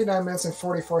of 39 minutes and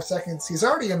 44 seconds. He's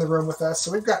already in the room with us, so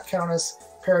we've got Countess,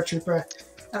 Paratrooper,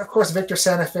 and of course Victor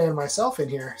Santa Fe and myself in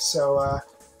here. So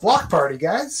block party,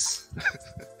 guys.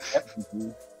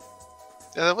 Yeah,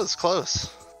 that was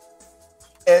close.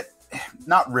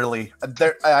 Not really.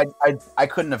 I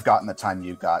couldn't have gotten the time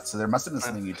you got, so there must have been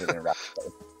something you did in Rapid that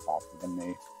was faster than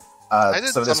me. I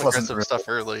did so some aggressive stuff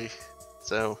early,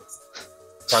 so...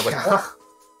 Sorry,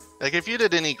 like, if you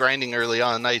did any grinding early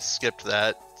on, I skipped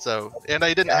that, so... And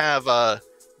I didn't have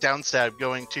downstab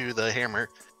going to the hammer,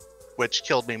 which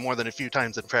killed me more than a few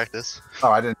times in practice.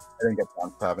 Oh, I didn't get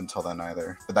downstab until then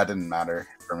either, but that didn't matter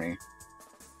for me.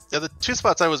 Yeah, the 2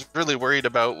 spots I was really worried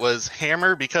about was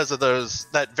hammer because of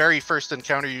that very first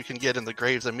encounter you can get in the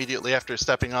graves immediately after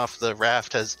stepping off the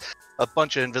raft has a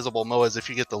bunch of invisible Moas if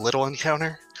you get the little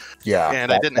encounter. Yeah.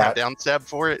 And I didn't have downstab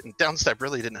for it, and downstab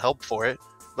really didn't help for it.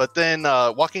 But then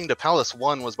walking to Palace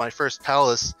 1 was my first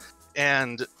Palace,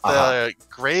 and the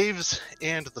graves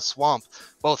and the swamp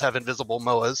both have invisible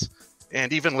Moas,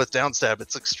 and even with downstab,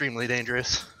 it's extremely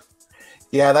dangerous.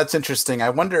 Yeah, that's interesting. I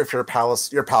wonder if your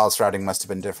palace routing must have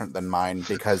been different than mine,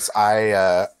 because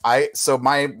so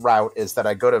my route is that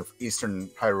I go to Eastern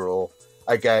Hyrule,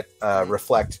 I get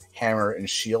Reflect, Hammer, and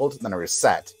Shield, then I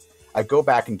reset. I go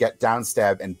back and get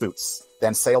Downstab and Boots,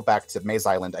 then sail back to Maze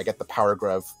Island. I get the Power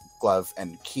Glove,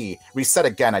 and Key. Reset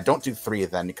again. I don't do 3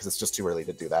 then because it's just too early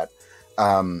to do that.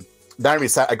 Then I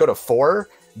reset. I go to 4,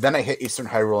 then I hit Eastern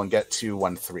Hyrule and get 2,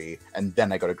 1, 3, and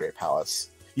then I go to Great Palace.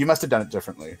 You must have done it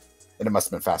differently. And it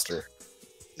must have been faster.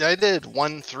 Yeah, I did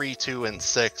 1, 3, 2, and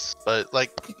 6, but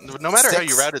like, no matter how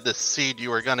you routed this seed,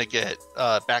 you were gonna get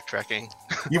backtracking.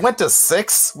 You went to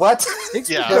 6? What?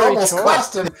 Yeah, It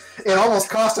almost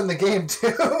cost him the game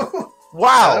too.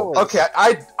 Wow. Okay,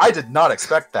 I did not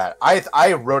expect that.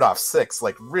 I wrote off 6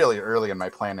 like really early in my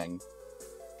planning.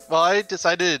 Well, I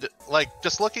decided, like,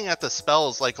 just looking at the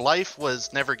spells, like, life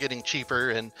was never getting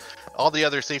cheaper, and all the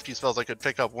other safety spells I could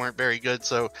pick up weren't very good,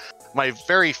 so my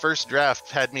very first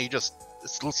draft had me just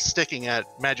sticking at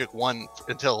Magic 1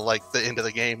 until, like, the end of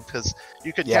the game, because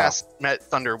you could cast Met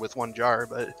Thunder with 1 jar,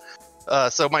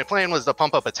 but... so my plan was to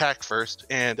pump up attack first,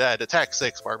 and at attack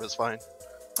 6, Barba's fine.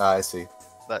 I see.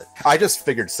 But I just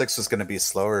figured 6 was going to be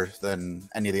slower than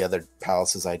any of the other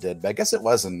palaces I did, but I guess it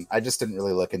wasn't. I just didn't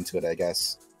really look into it, I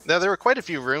guess. Yeah, there were quite a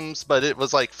few rooms, but it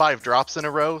was like 5 drops in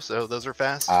a row, so those are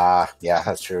fast. Yeah,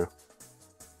 that's true.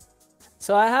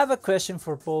 So I have a question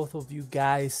for both of you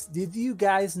guys. Did you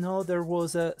guys know there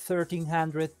was a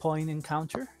 1300 point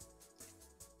encounter?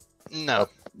 No.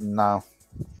 No.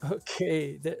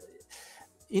 Okay.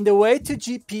 In the way to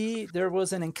GP, there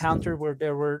was an encounter where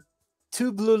there were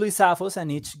 2 blue Lysafos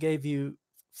and each gave you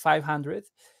 500,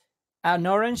 an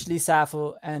orange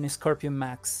Lysafo and a Scorpion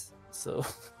Max. So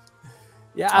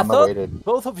yeah, I thought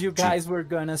both of you guys were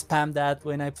gonna spam that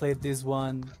when I played this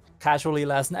one casually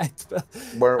last night. But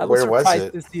I was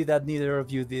surprised to see that neither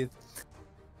of you did.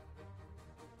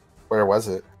 Where was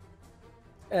it?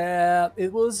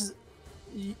 It was.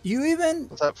 You even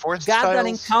was that Forest got Trials? that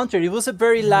encounter. It was a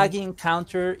very laggy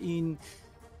encounter in.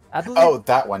 I believe oh,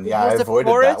 that one. Yeah, I avoided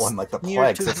that one like the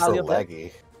plague. It's so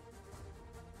laggy.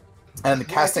 And the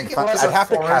casting. I'd have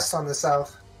to cast on the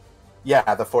south.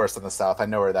 Yeah, the forest on the south. I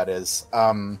know where that is.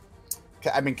 I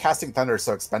mean, casting thunder is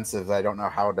so expensive that I don't know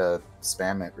how to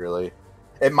spam it. Really,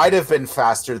 it might have been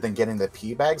faster than getting the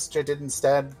P bags, which I did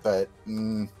instead. But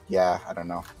yeah, I don't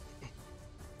know.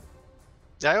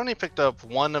 Yeah, I only picked up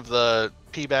one of the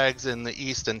P bags in the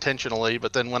east intentionally,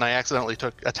 but then when I accidentally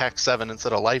took attack 7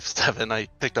 instead of life 7, I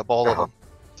picked up all of them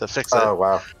to fix it. Oh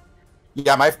wow.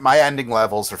 Yeah, my ending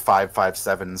levels are 5, 5,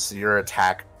 7, so your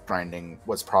attack grinding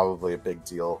was probably a big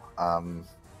deal.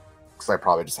 Because I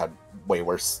probably just had way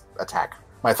worse attack.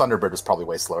 My Thunderbird was probably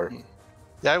way slower.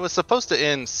 Yeah, I was supposed to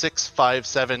end 6, 5,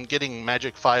 7, getting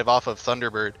magic 5 off of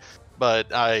Thunderbird,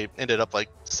 but I ended up like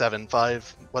 7,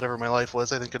 5, whatever my life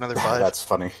was. I think another 5. That's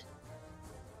funny.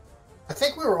 I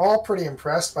think we were all pretty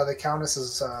impressed by the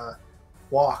Countess's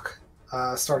walk,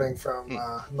 starting from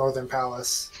Northern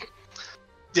Palace.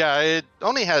 Yeah, it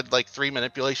only had like 3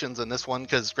 manipulations in this one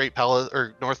because Great Palace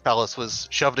or North Palace was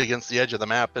shoved against the edge of the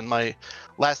map. In my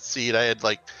last seed, I had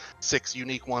like 6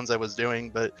 unique ones I was doing,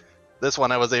 but this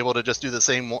one I was able to just do the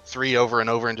same 3 over and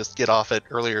over and just get off at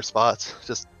earlier spots.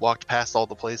 Just walked past all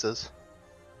the places.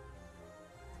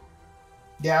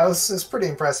 Yeah, it was pretty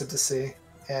impressive to see,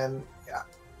 and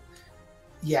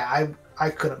yeah, I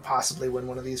couldn't possibly win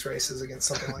one of these races against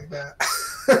something like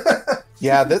that.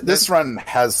 Yeah, this run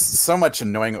has so much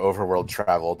annoying overworld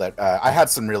travel that I had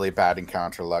some really bad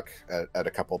encounter luck at a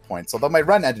couple of points. Although my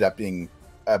run ended up being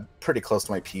pretty close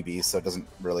to my PB, so it doesn't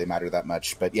really matter that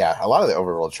much. But yeah, a lot of the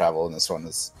overworld travel in this one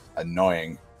is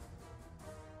annoying.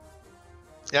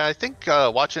 Yeah, I think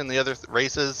watching the other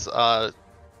races,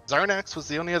 Zarnax was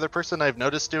the only other person I've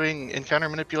noticed doing encounter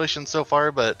manipulation so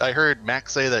far, but I heard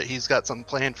Max say that he's got some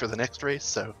planned for the next race,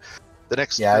 so the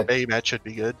next Bay match should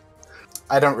be good.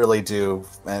 I don't really do.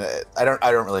 I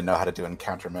don't really know how to do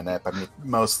encounter manip. I'm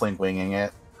mostly winging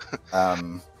it.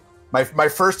 My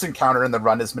first encounter in the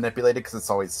run is manipulated because it's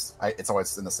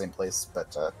always in the same place.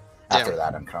 But after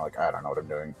that, I'm kind of like, I don't know what I'm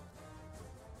doing.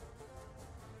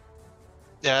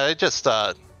 Yeah, I just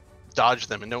dodge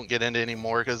them and don't get into any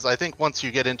more because I think once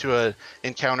you get into a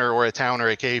encounter or a town or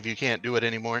a cave, you can't do it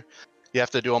anymore. You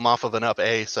have to do them off of an up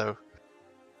A. So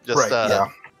just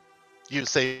use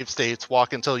save states,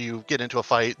 walk until you get into a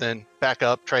fight, then back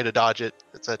up, try to dodge it,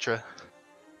 etc.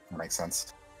 That makes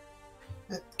sense.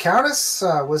 Countess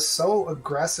was so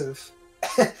aggressive,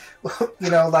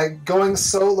 like going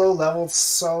so low level,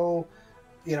 so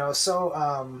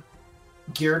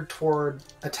geared toward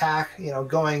attack,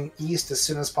 going east as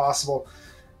soon as possible,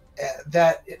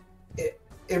 that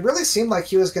it really seemed like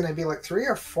he was going to be like 3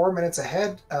 or 4 minutes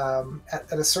ahead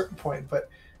at a certain point, but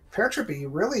Paratroopi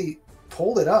really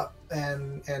pulled it up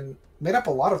and made up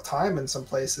a lot of time in some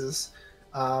places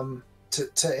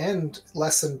to end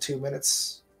less than 2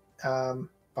 minutes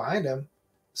behind him.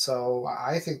 So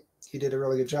I think he did a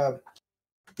really good job.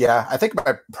 Yeah, I think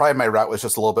my route was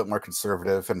just a little bit more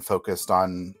conservative and focused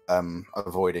on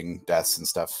avoiding deaths and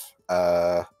stuff.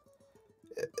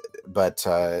 But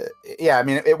yeah, I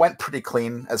mean, it went pretty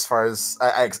clean as far as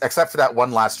except for that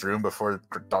one last room before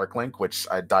Dark Link, which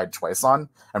I died twice on.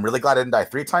 I'm really glad I didn't die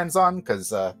 3 times on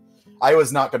because I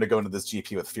was not going to go into this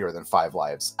GP with fewer than 5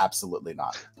 lives. Absolutely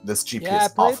not. This GP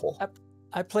is awful.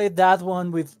 I played that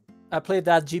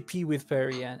GP with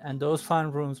Perry, and those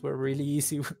fun rooms were really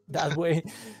easy that way.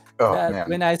 Man.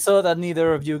 When I saw that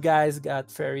neither of you guys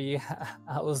got Ferry,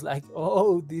 I was like,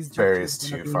 oh, these Ferry's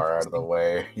too far out of the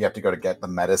way. You have to go to get the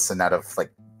medicine out of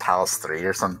like Palace 3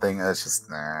 or something. It's just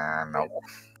no.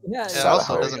 Yeah, it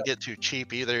also doesn't get too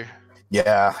cheap either.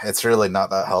 Yeah, it's really not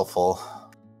that helpful.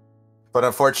 But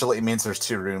unfortunately, it means there's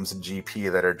 2 rooms in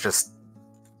GP that are just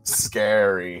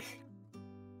scary.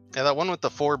 Yeah, that one with the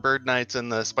 4 bird knights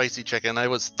and the spicy chicken, I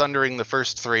was thundering the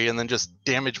first 3 and then just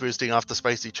damage boosting off the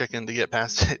spicy chicken to get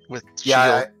past it with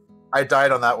shield. I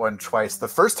died on that one twice. The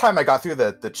first time I got through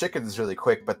the chickens really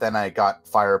quick, but then I got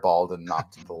fireballed and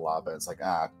knocked into the lava. It's like,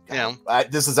 Yeah.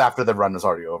 This is after the run was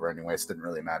already over anyway, so it didn't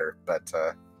really matter. But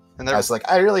And I was like,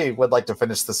 I really would like to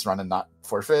finish this run and not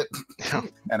forfeit. Yeah.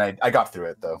 And I got through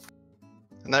it, though.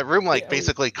 And that room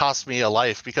basically cost me a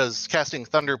life because casting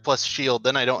Thunder plus Shield,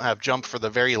 then I don't have jump for the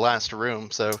very last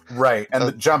room. So right, and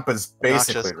the jump is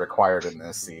basically obnoxious. required in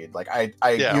this seed. Like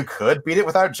Yeah. you could beat it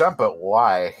without jump, but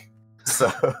why? So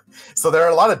there are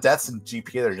a lot of deaths in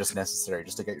GP that are just necessary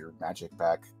just to get your magic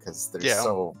back because there's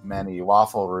so many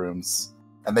waffle rooms,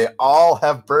 and they all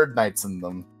have bird knights in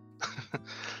them.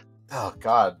 Oh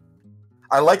God.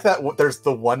 I like that there's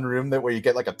the one room where you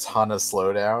get like a ton of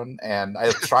slowdown, and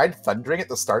I tried thundering at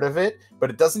the start of it, but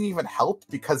it doesn't even help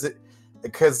because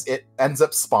it ends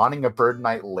up spawning a bird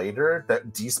knight later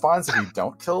that despawns if you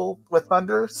don't kill with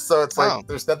thunder. So it's like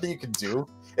there's nothing you can do.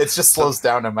 It just slows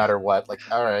down no matter what. Like,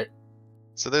 all right.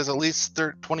 So there's at least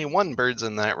 21 birds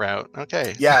in that route.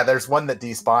 Okay. Yeah, there's one that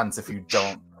despawns if you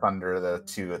don't thunder the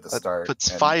 2 at the start. Puts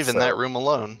 5 in that room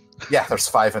alone. Yeah, there's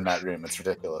 5 in that room. It's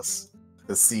ridiculous.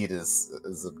 The seed is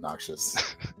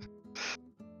obnoxious.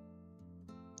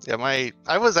 Yeah,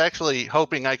 I was actually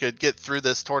hoping I could get through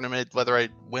this tournament, whether I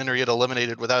win or get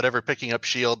eliminated, without ever picking up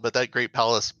shield. But that Great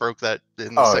Palace broke that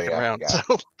in the second round. Yeah.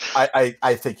 So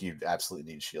I think you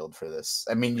absolutely need shield for this.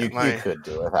 I mean, you could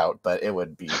do it without, but it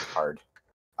would be hard.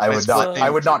 I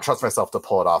would not trust myself to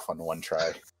pull it off on one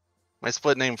try. My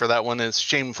split name for that one is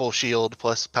Shameful Shield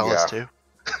plus Palace 2.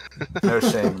 No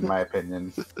shame, in my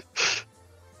opinion.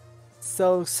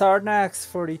 So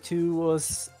Sarnax42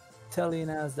 was telling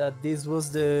us that this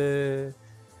was the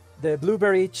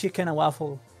Blueberry Chicken and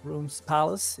Waffle Rooms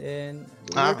Palace, and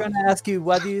we're going to ask you,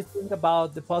 what do you think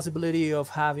about the possibility of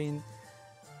having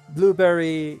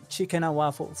Blueberry Chicken and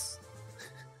Waffles?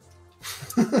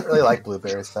 I don't really like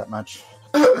blueberries that much.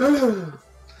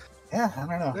 Yeah, I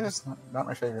don't know. It's not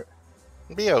my favorite.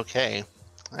 It'd be okay.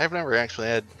 I've never actually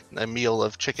had a meal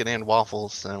of chicken and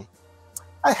waffles, so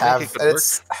I have.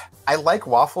 I like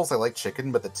waffles. I like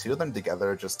chicken, but the two of them together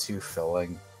are just too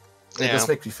filling. They just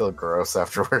make me feel gross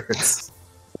afterwards.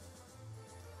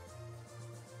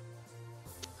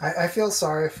 I feel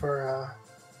sorry for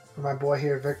my boy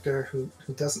here, Victor, who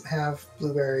doesn't have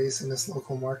blueberries in his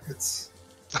local markets.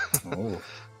 Oh.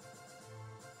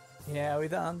 Yeah, we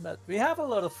don't, but we have a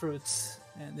lot of fruits,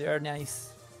 and they are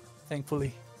nice,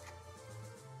 thankfully.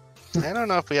 I don't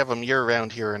know if we have them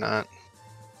year-round here or not.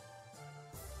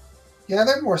 Yeah,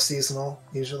 they're more seasonal,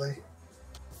 usually.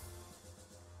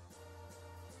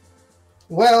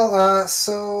 Well,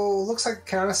 so looks like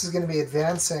Countess is going to be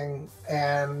advancing,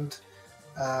 and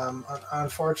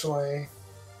unfortunately,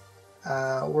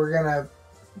 we're going to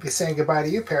be saying goodbye to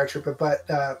you, Paratrooper,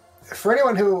 but for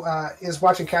anyone who is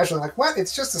watching casually, like, what?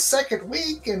 It's just the second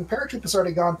week, and Paratrooper's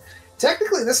already gone.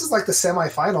 Technically, this is like the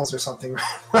semifinals or something,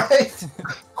 right?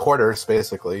 Quarters,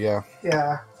 basically, yeah.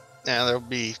 Yeah. Yeah, there'll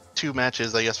be 2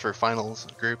 matches, I guess, for finals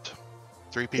grouped.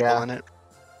 3 people in it.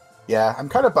 Yeah, I'm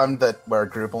kind of bummed that our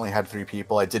group only had 3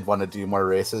 people. I did want to do more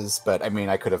races, but I mean,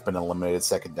 I could have been eliminated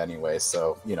second anyway,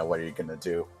 so, you know, what are you going to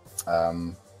do?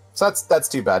 So that's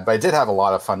too bad, but I did have a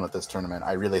lot of fun with this tournament.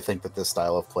 I really think that this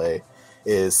style of play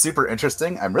is super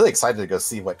interesting. I'm really excited to go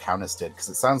see what Countess did, because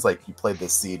it sounds like you played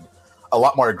this seed a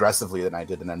lot more aggressively than I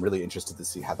did, and I'm really interested to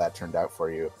see how that turned out for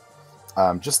you.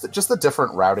 Just the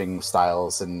different routing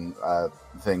styles and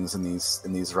things in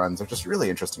these runs are just really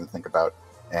interesting to think about,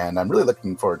 and I'm really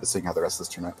looking forward to seeing how the rest of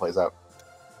this tournament plays out.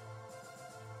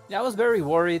 Yeah, I was very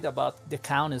worried about the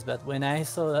Countess, but when I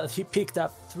saw that he picked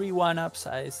up 3 1-ups,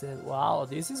 I said, wow,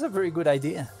 this is a very good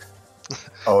idea.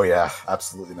 Oh yeah,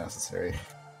 absolutely necessary.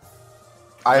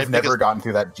 I've never gotten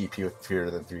through that GP with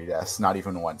fewer than 3 deaths, not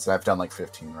even once. I've done like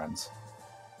 15 runs.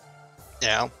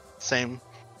 Yeah, same.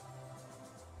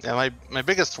 Yeah, my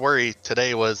biggest worry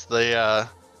today was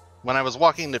when I was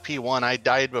walking to P1, I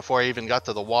died before I even got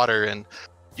to the water, and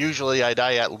usually I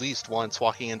die at least once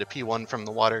walking into P1 from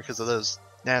the water because of those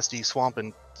nasty swamp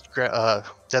and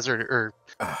desert or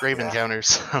grave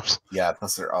encounters. Yeah,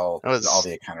 those are all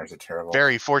the encounters are terrible.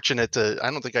 Very fortunate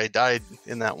I don't think I died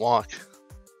in that walk.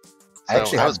 I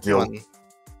actually had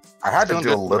to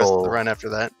do a little run after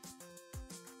that.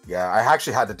 Yeah, I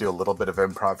actually had to do a little bit of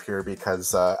improv here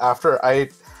because after I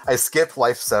skipped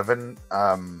Life 7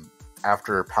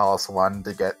 after Palace 1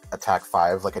 to get Attack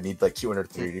 5. Like, I need like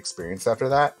 230 experience after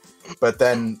that. But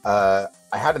then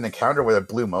I had an encounter with a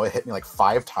blue Moe. It hit me like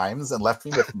 5 times and left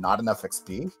me with not enough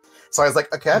XP. So I was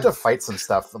like, okay, I have to fight some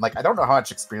stuff. I'm like, I don't know how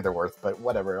much XP they're worth, but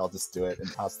whatever, I'll just do it in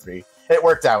Palace 3. It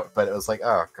worked out, but it was like,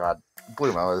 oh god,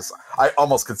 blue Moe is. I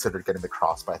almost considered getting the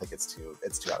cross, but I think it's too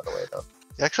out of the way though.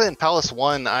 Actually, in Palace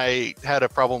 1, I had a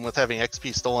problem with having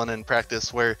XP stolen in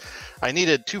practice where I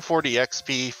needed 240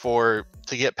 XP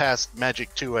to get past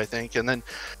Magic 2, I think, and then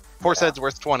Horse Head's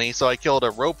worth 20, so I killed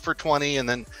a rope for 20, and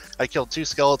then I killed 2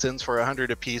 skeletons for 100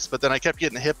 apiece, but then I kept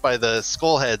getting hit by the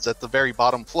skull heads at the very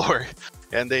bottom floor,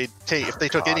 and if they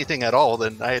took anything at all,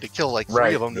 then I had to kill like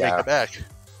 3 of them to make it back.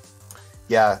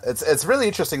 Yeah, it's really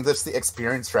interesting. This the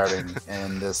experience routing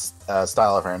in this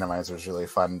style of randomizer is really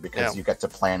fun because you get to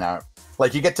plan out,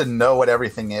 like you get to know what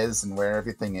everything is and where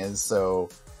everything is, so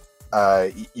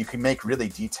you can make really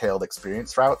detailed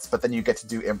experience routes, but then you get to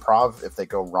do improv if they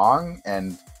go wrong,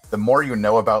 and the more you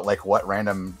know about like what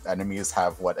random enemies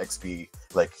have what XP,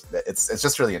 like it's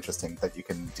just really interesting that you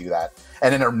can do that.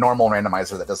 And in a normal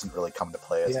randomizer, that doesn't really come to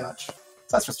play as much.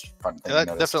 So that's just a fun thing.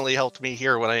 That definitely helped me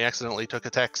here when I accidentally took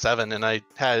attack 7, and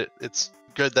it's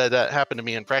good that happened to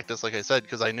me in practice, like I said,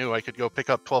 because I knew I could go pick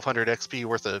up 1200 XP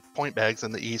worth of point bags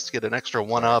in the east, get an extra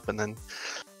 1-up, and then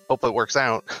hope it works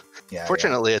out.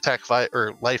 Fortunately, attack 5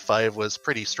 or life 5 was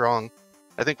pretty strong.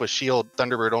 I think with shield,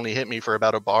 Thunderbird only hit me for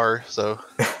about a bar, so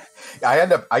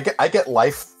I get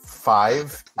life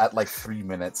 5 at like 3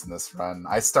 minutes in this run.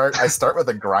 I start with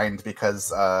a grind because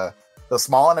the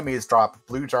small enemies drop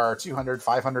blue jar 200,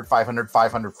 500, 500,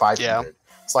 500, 500. Yeah.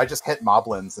 So I just hit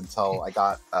moblins until I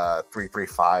got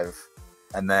 335,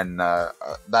 and then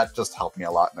that just helped me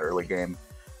a lot in the early game.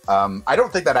 I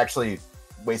don't think that actually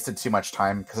wasted too much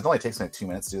time because it only takes me 2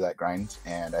 minutes to do that grind,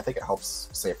 and I think it helps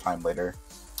save time later.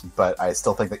 But I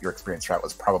still think that your experience route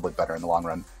was probably better in the long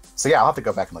run. So yeah, I'll have to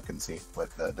go back and look and see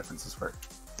what the differences were.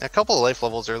 A couple of life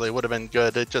levels early would have been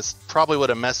good. It just probably would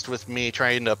have messed with me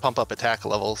trying to pump up attack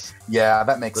levels. Yeah,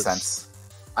 that makes sense.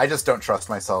 I just don't trust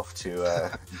myself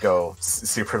to go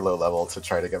super low level to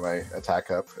try to get my attack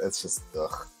up. It's just,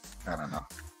 I don't know.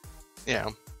 Yeah.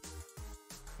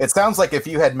 It sounds like if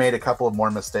you had made a couple of more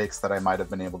mistakes that I might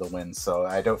have been able to win, so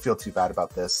I don't feel too bad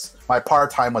about this. My par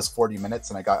time was 40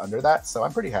 minutes and I got under that, so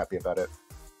I'm pretty happy about it.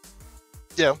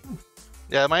 Yeah.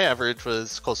 Yeah, my average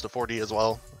was close to 40 as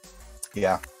well.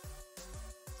 Yeah.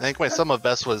 I think my sum of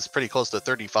best was pretty close to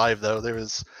 35, though. There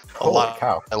was a Holy lot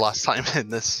cow. I lost time in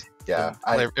this. Yeah.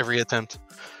 Every attempt.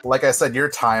 Like I said, your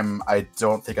time, I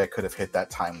don't think I could have hit that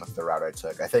time with the route I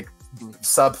took. I think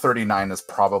sub 39 is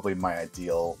probably my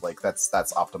ideal. Like that's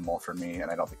optimal for me,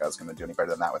 and I don't think I was going to do any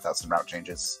better than that without some route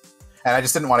changes. And I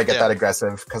just didn't want to get that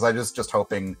aggressive because I was just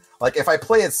hoping, like, if I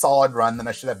play a solid run, then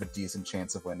I should have a decent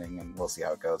chance of winning, and we'll see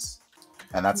how it goes.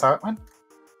 And that's how it went.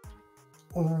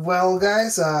 Well,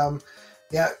 guys,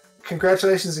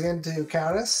 congratulations again to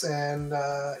Countess and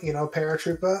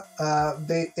Paratroopa.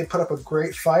 They put up a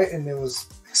great fight, and it was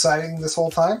exciting this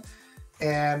whole time.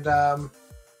 And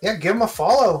give them a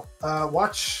follow.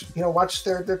 Watch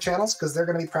their channels because they're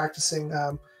going to be practicing.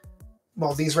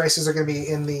 These races are going to be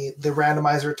in the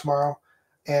randomizer tomorrow,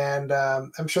 and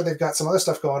I'm sure they've got some other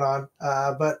stuff going on.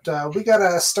 But we got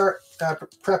to start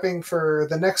prepping for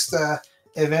the next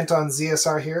event on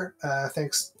ZSR here.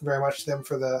 Thanks very much to them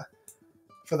for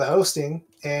the hosting,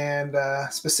 and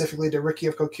specifically to Ricky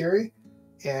of Kokiri,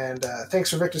 and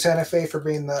thanks for Victor Santa Fe for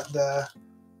being the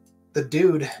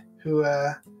dude who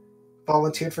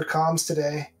volunteered for comms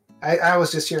today. I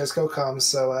was just here as co-comms,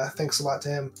 so thanks a lot to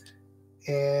him.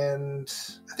 And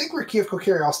I think Ricky of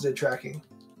Kokiri also did tracking.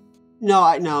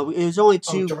 No, it was only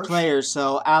two players,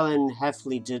 so Alan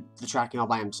Heffley did the tracking all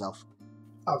by himself.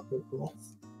 Oh, cool.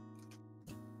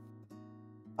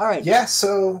 All right. Yeah,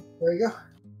 so there you go.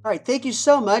 All right, thank you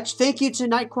so much. Thank you to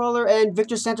Nightcrawler and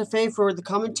Victor Santa Fe for the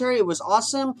commentary. It was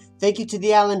awesome. Thank you to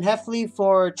the Alan Heffley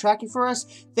for tracking for us.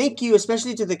 Thank you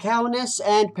especially to the Cowaness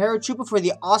and Paratrooper for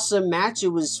the awesome match. It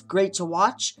was great to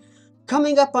watch.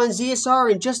 Coming up on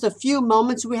ZSR in just a few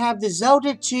moments, we have the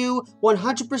Zelda 2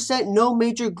 100% No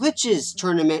Major Glitches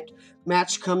tournament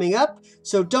match coming up.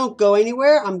 So don't go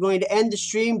anywhere. I'm going to end the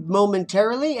stream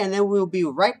momentarily, and then we'll be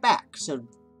right back. So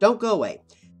don't go away.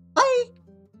 Bye!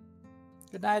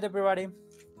 Good night, everybody.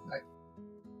 Night.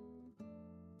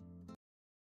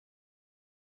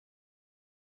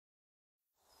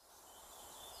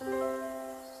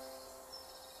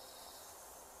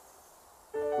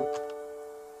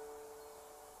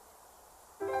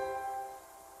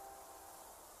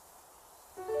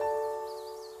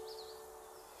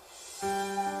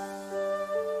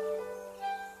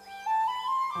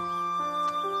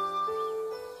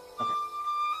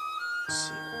 Let's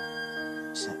see.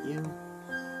 Is that you?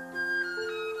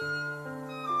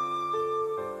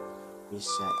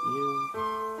 reset you.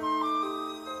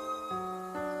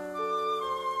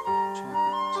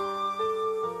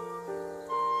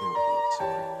 There we go,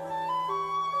 sorry.